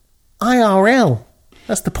real. IRL.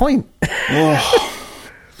 That's the point. I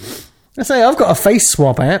say, I've got a face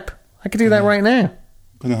swap app. I could do that right now.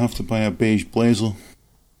 I'm going to have to buy a beige blazer.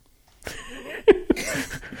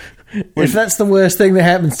 If that's the worst thing that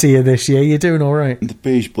happens to you this year, you're doing all right. The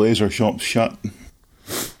beige blazer shop's shut.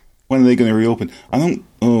 When are they going to reopen? I don't...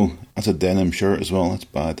 Oh, that's a denim shirt as well. That's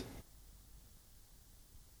bad.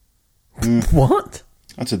 What?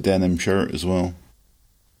 That's a denim shirt as well.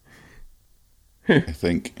 I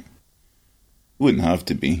think. Wouldn't have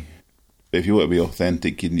to be. But if you want to be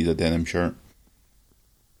authentic, you'd need a denim shirt.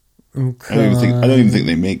 Okay. I don't even think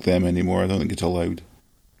they make them anymore. I don't think it's allowed.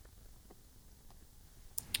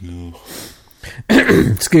 No.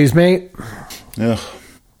 Excuse me. Ugh.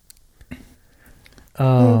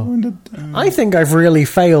 I think I've really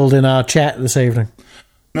failed in our chat this evening.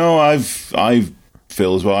 No, I've failed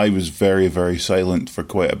as well. I was very, very silent for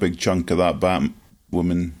quite a big chunk of that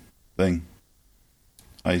Batwoman thing.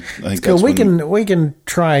 I think cool. We can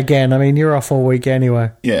try again. I mean, you're off all week anyway.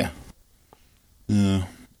 Yeah. Yeah.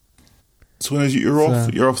 So when is it? You're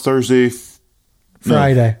off? You're off Thursday?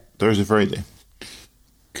 Friday. No, Thursday, Friday.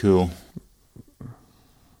 Cool.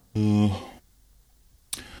 I need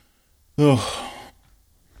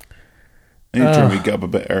to try to get up a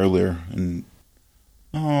bit earlier. And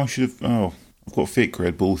I should have. Oh, I've got fake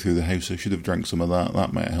Red Bull through the house. I should have drank some of that.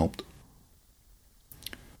 That might have helped.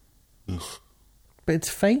 Ugh. But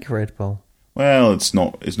it's fake Red Bull. Well, it's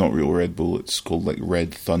not real Red Bull. It's called like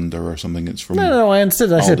Red Thunder or something. It's from No, I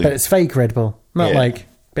understood. I said, Aldi. but it's fake Red Bull. Not like,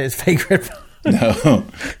 but it's fake Red Bull. No.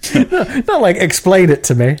 Not like, explain it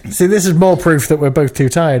to me. See, this is more proof that we're both too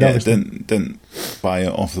tired, Yeah, obviously. didn't buy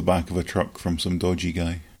it off the back of a truck from some dodgy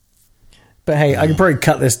guy. But hey, I can probably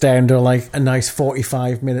cut this down to like a nice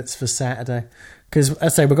 45 minutes for Saturday. Because,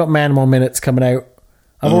 as I say, we've got Manimal Minutes coming out.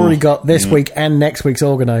 I've already got this week and next week's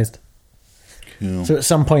organised. Cool. So at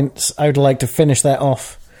some point, I would like to finish that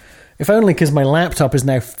off. If only because my laptop is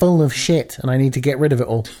now full of shit and I need to get rid of it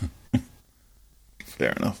all.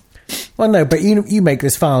 Fair enough. Well, no, but you make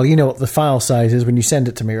this file. You know what the file size is when you send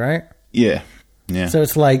it to me, right? Yeah. So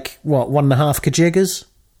it's like, what, 1.5 kajigas?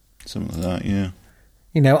 Something like that, yeah.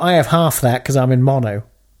 You know, I have half that because I'm in mono.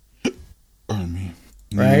 Pardon me.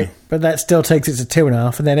 Right? Yeah. But that still takes it to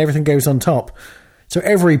 2.5, and then everything goes on top. So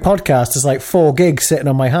every podcast is like 4 gigs sitting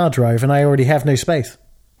on my hard drive, and I already have no space.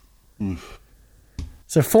 Oof.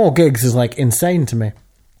 So 4 gigs is like insane to me.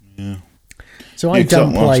 Yeah. So I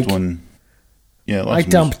dump like... one. Yeah, I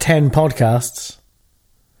dump 10 podcasts,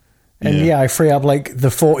 and I free up like the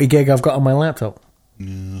 40 gig I've got on my laptop.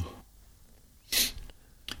 Yeah.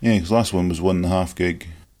 Yeah, because last one was 1.5 gig.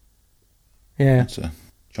 Yeah. It's a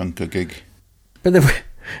chunk of gig. But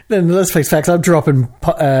then let's face facts, I'm dropping...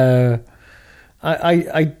 our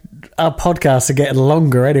podcasts are getting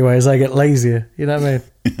longer anyway as I get lazier. You know what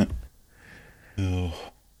I mean?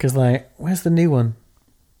 Because, like, where's the new one?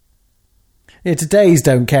 Yeah, today's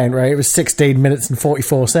don't count, right? It was 16 minutes and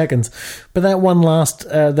 44 seconds. But that one last,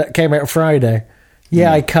 that came out Friday,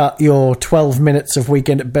 I cut your 12 minutes of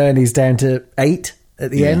Weekend at Bernie's down to 8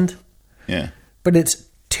 at the end. Yeah. But it's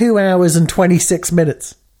 2 hours and 26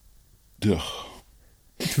 minutes. Ugh.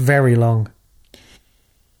 It's very long.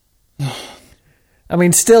 I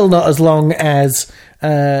mean, still not as long as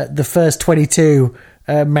the first 22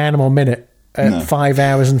 Manimal Minute at 5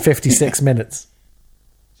 hours and 56 minutes.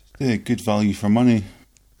 Yeah, good value for money.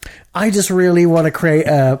 I just really want to create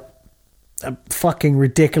a fucking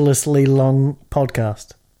ridiculously long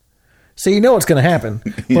podcast. So you know what's going to happen.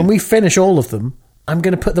 When we finish all of them, I'm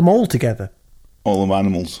going to put them all together. All the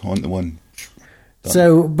animals onto one. Done.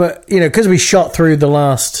 So, but, you know, because we shot through the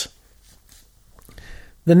last...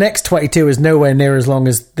 The next 22 is nowhere near as long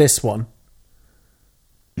as this one.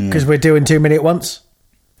 Because we're doing too many at once.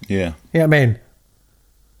 Yeah. You know what I mean?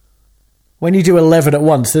 When you do 11 at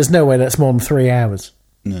once, there's no way that's more than 3 hours.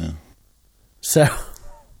 No. So,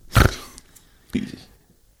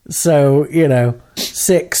 you know,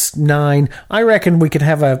 6, 9. I reckon we could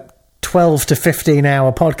have a 12 to 15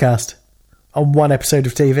 hour podcast on one episode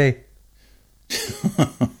of TV.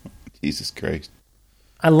 Jesus Christ.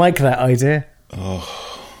 I like that idea.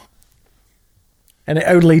 Oh. And it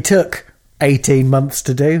only took 18 months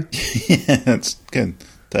to do. Yeah, that's good.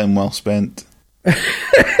 Time well spent.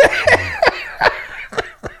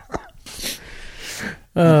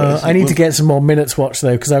 I need to get some more minutes watched,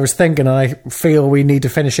 though, because I was thinking I feel we need to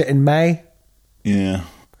finish it in May. Yeah.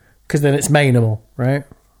 Because then it's Manimal, right?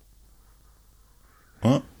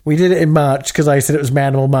 What? We did it in March because I said it was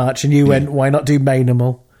Manimal March, and you went, why not do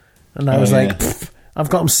Manimal? And I was like, I've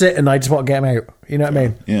got them sitting, I just want to get them out. You know what I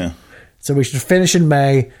mean? Yeah. So we should finish in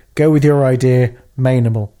May, go with your idea,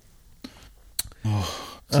 Manimal.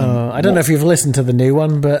 I don't know if you've listened to the new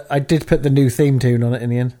one, but I did put the new theme tune on it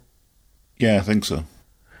in the end. Yeah, I think so.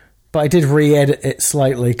 But I did re-edit it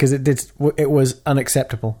slightly because it was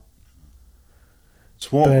unacceptable. So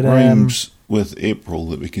what rhymes with April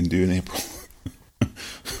that we can do in April?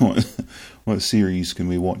 what series can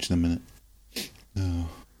we watch in a minute? No.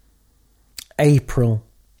 April.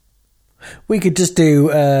 We could just do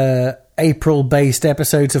April-based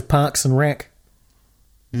episodes of Parks and Rec.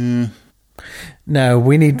 Yeah. No,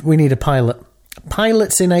 we need a pilot.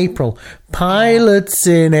 Pilots in April. Pilots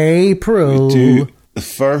in April. We do the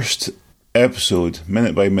first episode,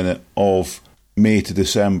 minute by minute, of May to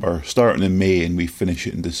December, starting in May, and we finish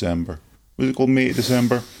it in December. Was it called May to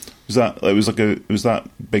December? Was that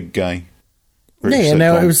big guy? British Yeah,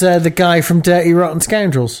 no, sitcom. it was the guy from Dirty Rotten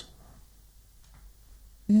Scoundrels.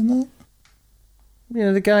 You know? You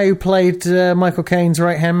know, the guy who played Michael Caine's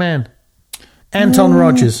right-hand man. Anton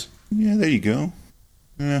Rogers. Yeah, there you go.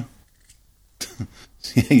 Yeah.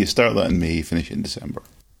 Yeah, you start that in May, you finish it in December.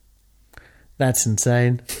 That's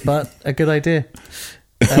insane, but a good idea.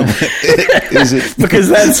 Is it? Because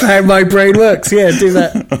that's how my brain works. Yeah, do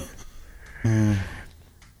that.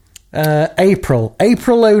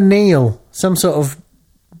 April O'Neil, some sort of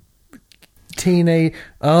teenage.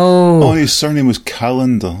 Oh, his surname was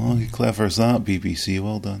Calendar. Oh, how clever is that, BBC?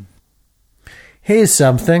 Well done. Here's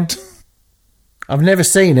something. I've never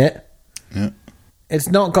seen it. Yeah. It's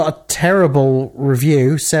not got a terrible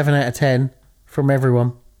review, 7 out of 10 from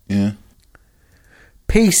everyone. Yeah.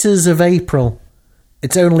 Pieces of April.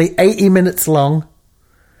 It's only 80 minutes long,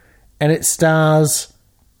 and it stars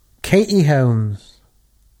Katie Holmes.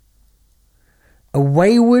 A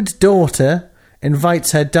wayward daughter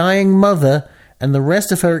invites her dying mother and the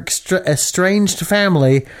rest of her estranged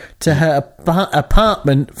family to her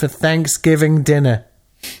apartment for Thanksgiving dinner.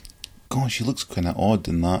 God, she looks kind of odd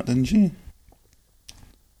in that, doesn't she?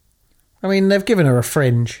 I mean, they've given her a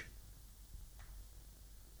fringe.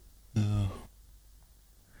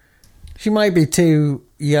 She might be too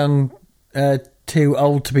young, too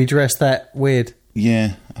old to be dressed that weird.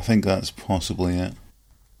 Yeah, I think that's possibly it.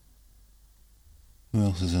 Who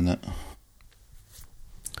else is in it?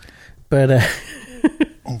 But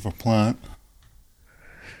Oliver Platt.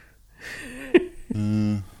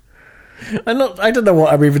 I don't know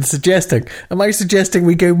what I'm even suggesting. Am I suggesting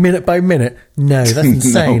we go minute by minute? No, that's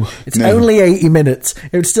insane. It's only 80 minutes.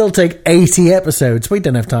 It would still take 80 episodes. We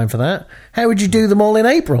don't have time for that. How would you do them all in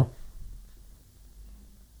April?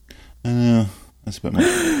 That's a bit more.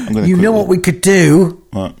 You know what we could do?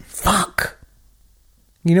 What? Fuck.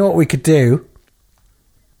 You know what we could do?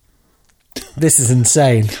 This is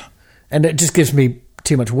insane. And it just gives me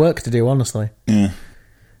too much work to do, honestly. Yeah.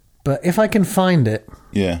 But if I can find it...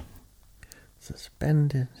 Yeah.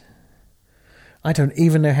 Suspended. I don't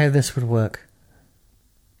even know how this would work.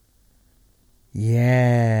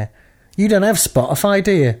 Yeah. You don't have Spotify,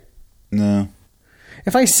 do you? No.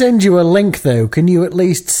 If I send you a link, though, can you at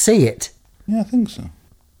least see it? Yeah, I think so.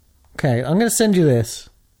 Okay, I'm going to send you this.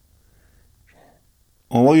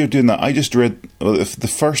 Well, while you're doing that, I just read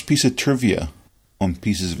the first piece of trivia on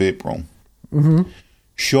Pieces of April. Mm-hmm.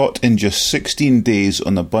 Shot in just 16 days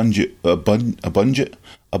on a budget of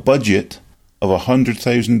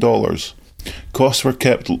 $100,000. Costs were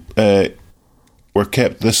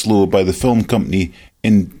kept this low by the film company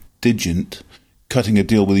Indigent, cutting a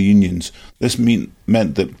deal with the unions. This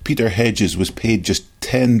meant that Peter Hedges was paid just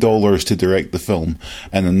 $10 to direct the film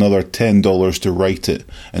and another $10 to write it,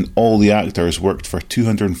 and all the actors worked for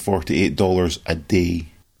 $248 a day.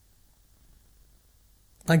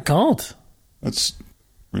 My God. That's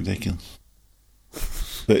ridiculous.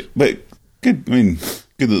 But good. I mean,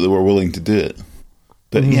 good that they were willing to do it.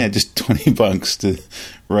 But yeah, just $20 to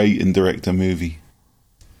write and direct a movie.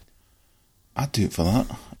 I'd do it for that.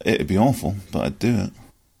 It'd be awful, but I'd do it.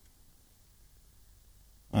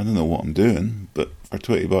 I don't know what I'm doing, but for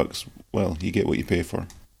 $20, well, you get what you pay for.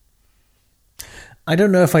 I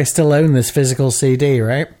don't know if I still own this physical CD,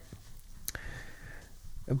 right?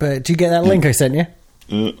 But do you get that link I sent you?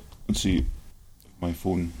 Let's see. My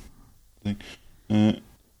phone thing.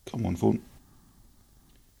 Come on, phone.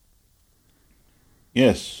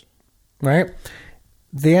 Yes. Right.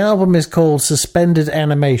 The album is called Suspended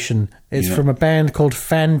Animation. It's from a band called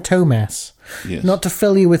Fantomas. Yes. Not to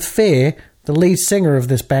fill you with fear, the lead singer of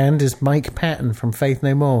this band is Mike Patton from Faith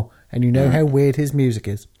No More, and you know how weird his music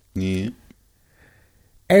is. Yeah.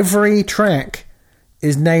 Every track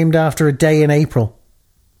is named after a day in April.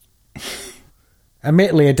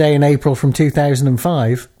 Admittedly, a day in April from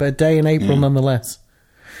 2005, but a day in April nonetheless.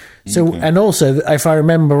 So, and also, if I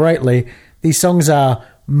remember rightly, these songs are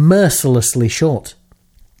mercilessly short.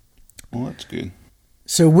 Well, that's good.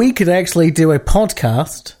 So we could actually do a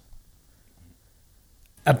podcast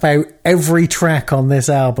about every track on this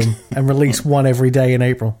album and release one every day in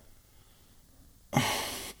April.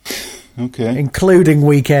 Okay. Including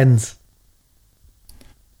weekends.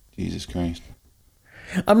 Jesus Christ.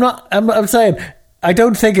 I'm saying, I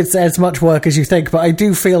don't think it's as much work as you think, but I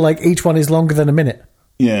do feel like each one is longer than a minute.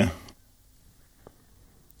 Yeah.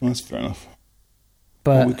 Well, that's fair enough.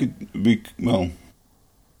 But we could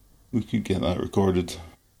get that recorded.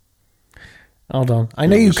 Hold on. I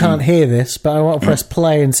know you can't hear this, but I want to press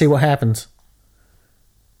play and see what happens.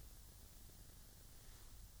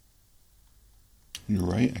 You're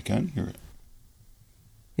right, I can't hear it.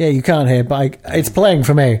 Yeah, you can't hear, but it's playing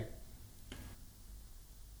for me.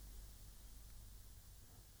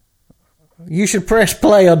 You should press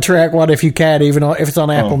play on track 1 if you can, even if it's on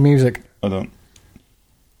Apple Music. I don't.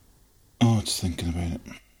 Oh, it's thinking about it.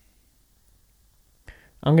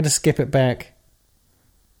 I'm going to skip it back.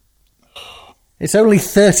 It's only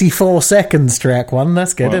 34 seconds, track 1.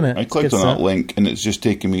 That's good, isn't it? I clicked on that link, and it's just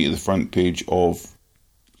taking me to the front page of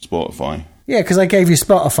Spotify. Yeah, because I gave you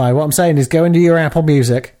Spotify. What I'm saying is go into your Apple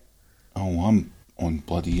Music. Oh, I'm on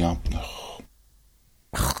bloody Apple.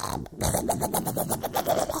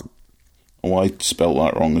 Oh, I spelled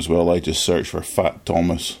that wrong as well. I just searched for Fat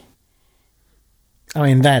Thomas. I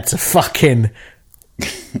mean, that's a fucking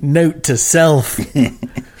note to self.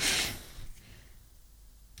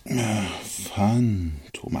 Fan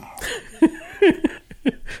Thomas.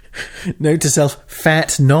 Note to self, Fat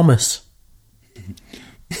Nomus.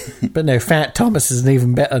 But no, Fat Thomas is an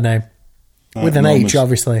even better name. Fat With an Nomus. H,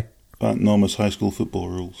 obviously. Fat Nomus High School Football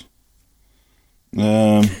Rules.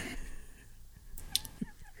 Where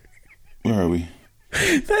are we?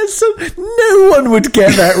 No one would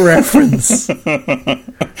get that reference.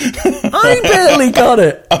 I barely got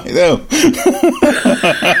it. I know.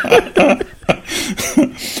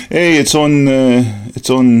 Hey, it's on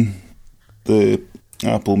the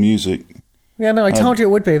Apple Music. Yeah, no, I told you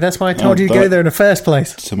it would be. That's why I told you to go there in the first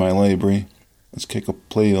place. To my library. Let's kick a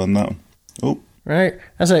play on that one. Oh. Right.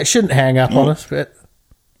 I say it shouldn't hang up on us, but...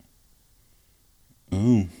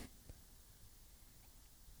 Oh.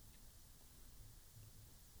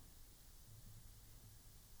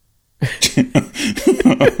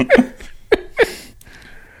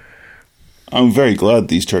 I'm very glad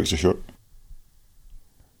these tracks are short.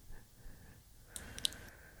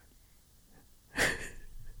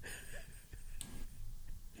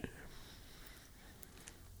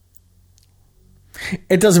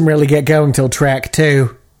 It doesn't really get going till track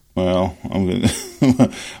 2. Well,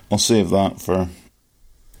 I'll save that for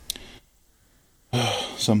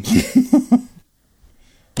something.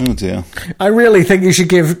 Oh dear. I really think you should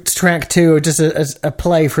give track 2 just a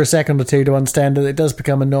play for a second or two to understand that it does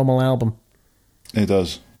become a normal album. It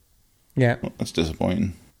does. Yeah. Well, that's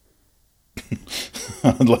disappointing.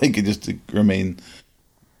 I'd like it just to remain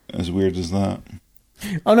as weird as that.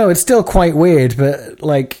 Oh no, it's still quite weird, but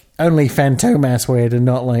like only Fantomas weird and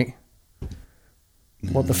not like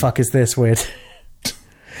what the fuck is this weird?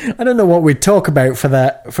 I don't know what we'd talk about for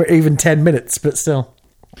that for even 10 minutes, but still.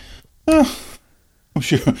 I'm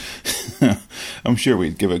sure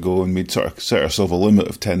we'd give it a go and we'd sort of set ourselves a limit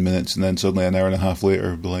of 10 minutes and then suddenly an hour and a half later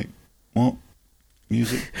we'd be like, what?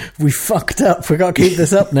 Music? We fucked up. We got to keep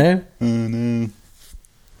this up now. Oh no.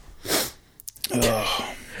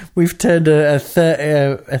 We've turned a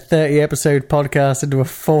 30 episode podcast into a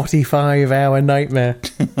 45-hour nightmare.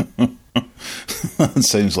 That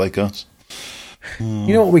sounds like us.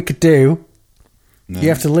 You know what we could do? No. You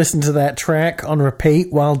have to listen to that track on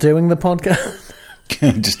repeat while doing the podcast.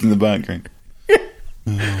 Just in the background.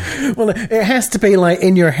 Well, it has to be like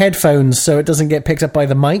in your headphones so it doesn't get picked up by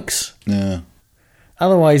the mics. Yeah.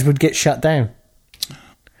 Otherwise, we'd get shut down.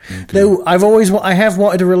 Okay. Though I have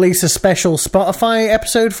wanted to release a special Spotify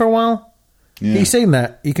episode for a while. Yeah. Have you seen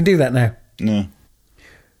that? You can do that now. No.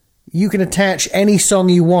 You can attach any song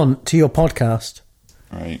you want to your podcast,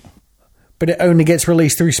 Right. but it only gets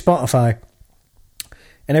released through Spotify.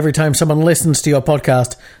 And every time someone listens to your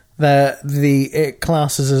podcast, it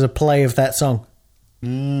classes as a play of that song.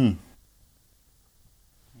 There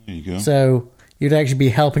you go. So you'd actually be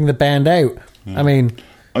helping the band out. Yeah. I mean,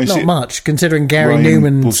 not much, considering Gary Ryan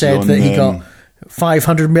Newman said that he got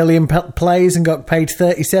 500 million plays and got paid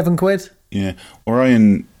 37 quid. Yeah.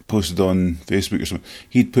 Orion posted on Facebook or something.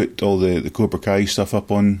 He'd put all the Cobra Kai stuff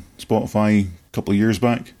up on Spotify a couple of years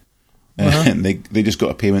back. And they just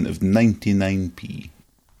got a payment of 99p.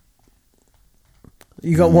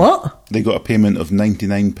 You got what? They got a payment of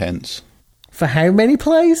 99 pence. For how many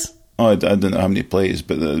plays? Oh, I don't know how many plays,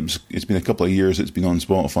 but it's been a couple of years it's been on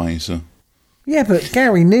Spotify, so... Yeah, but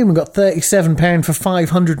Gary Newman got £37 for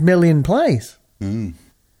 500 million plays. I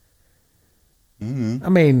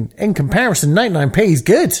mean, in comparison, 99p is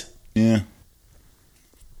good. Yeah.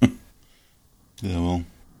 Yeah, well,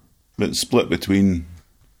 but split between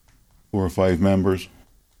 4 or 5 members.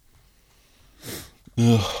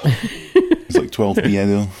 It's like 12p,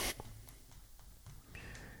 though.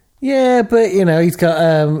 Yeah, but you know he's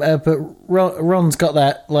got but Ron's got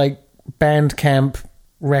that like Bandcamp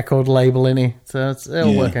record label in he, so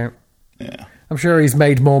it'll work out. Yeah, I'm sure he's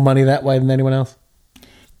made more money that way than anyone else.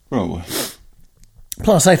 Probably.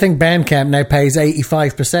 Plus, I think Bandcamp now pays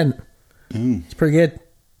 85%. It's pretty good.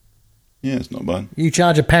 Yeah, it's not bad. You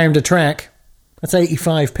charge £1 a track, that's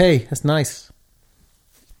 85p. That's nice.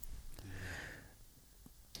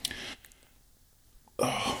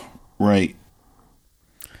 Oh, right.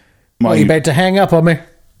 Are you about to hang up on me?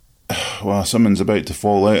 Well, someone's about to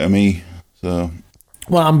fall out of me, so...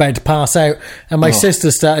 Well, I'm about to pass out, and my sister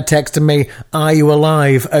started texting me, "Are you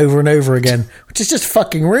alive?" over and over again, which is just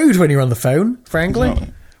fucking rude when you're on the phone, frankly.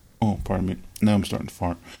 Exactly. Oh, pardon me. Now I'm starting to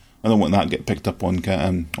fart. I don't want that to get picked up on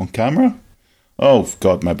camera. Oh,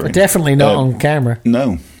 God, my brain. Definitely not on camera.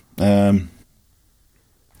 No. On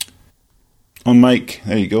mic,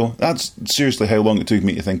 there you go. That's seriously how long it took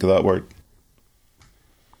me to think of that word.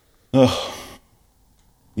 Oh,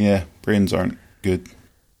 yeah, brains aren't good.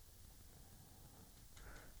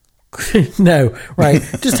 No, right.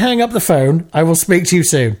 Just hang up the phone. I will speak to you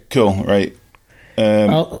soon. Cool, right.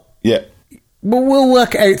 Yeah. We'll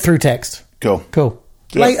work it out through text. Cool.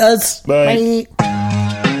 Laters. Bye. Bye.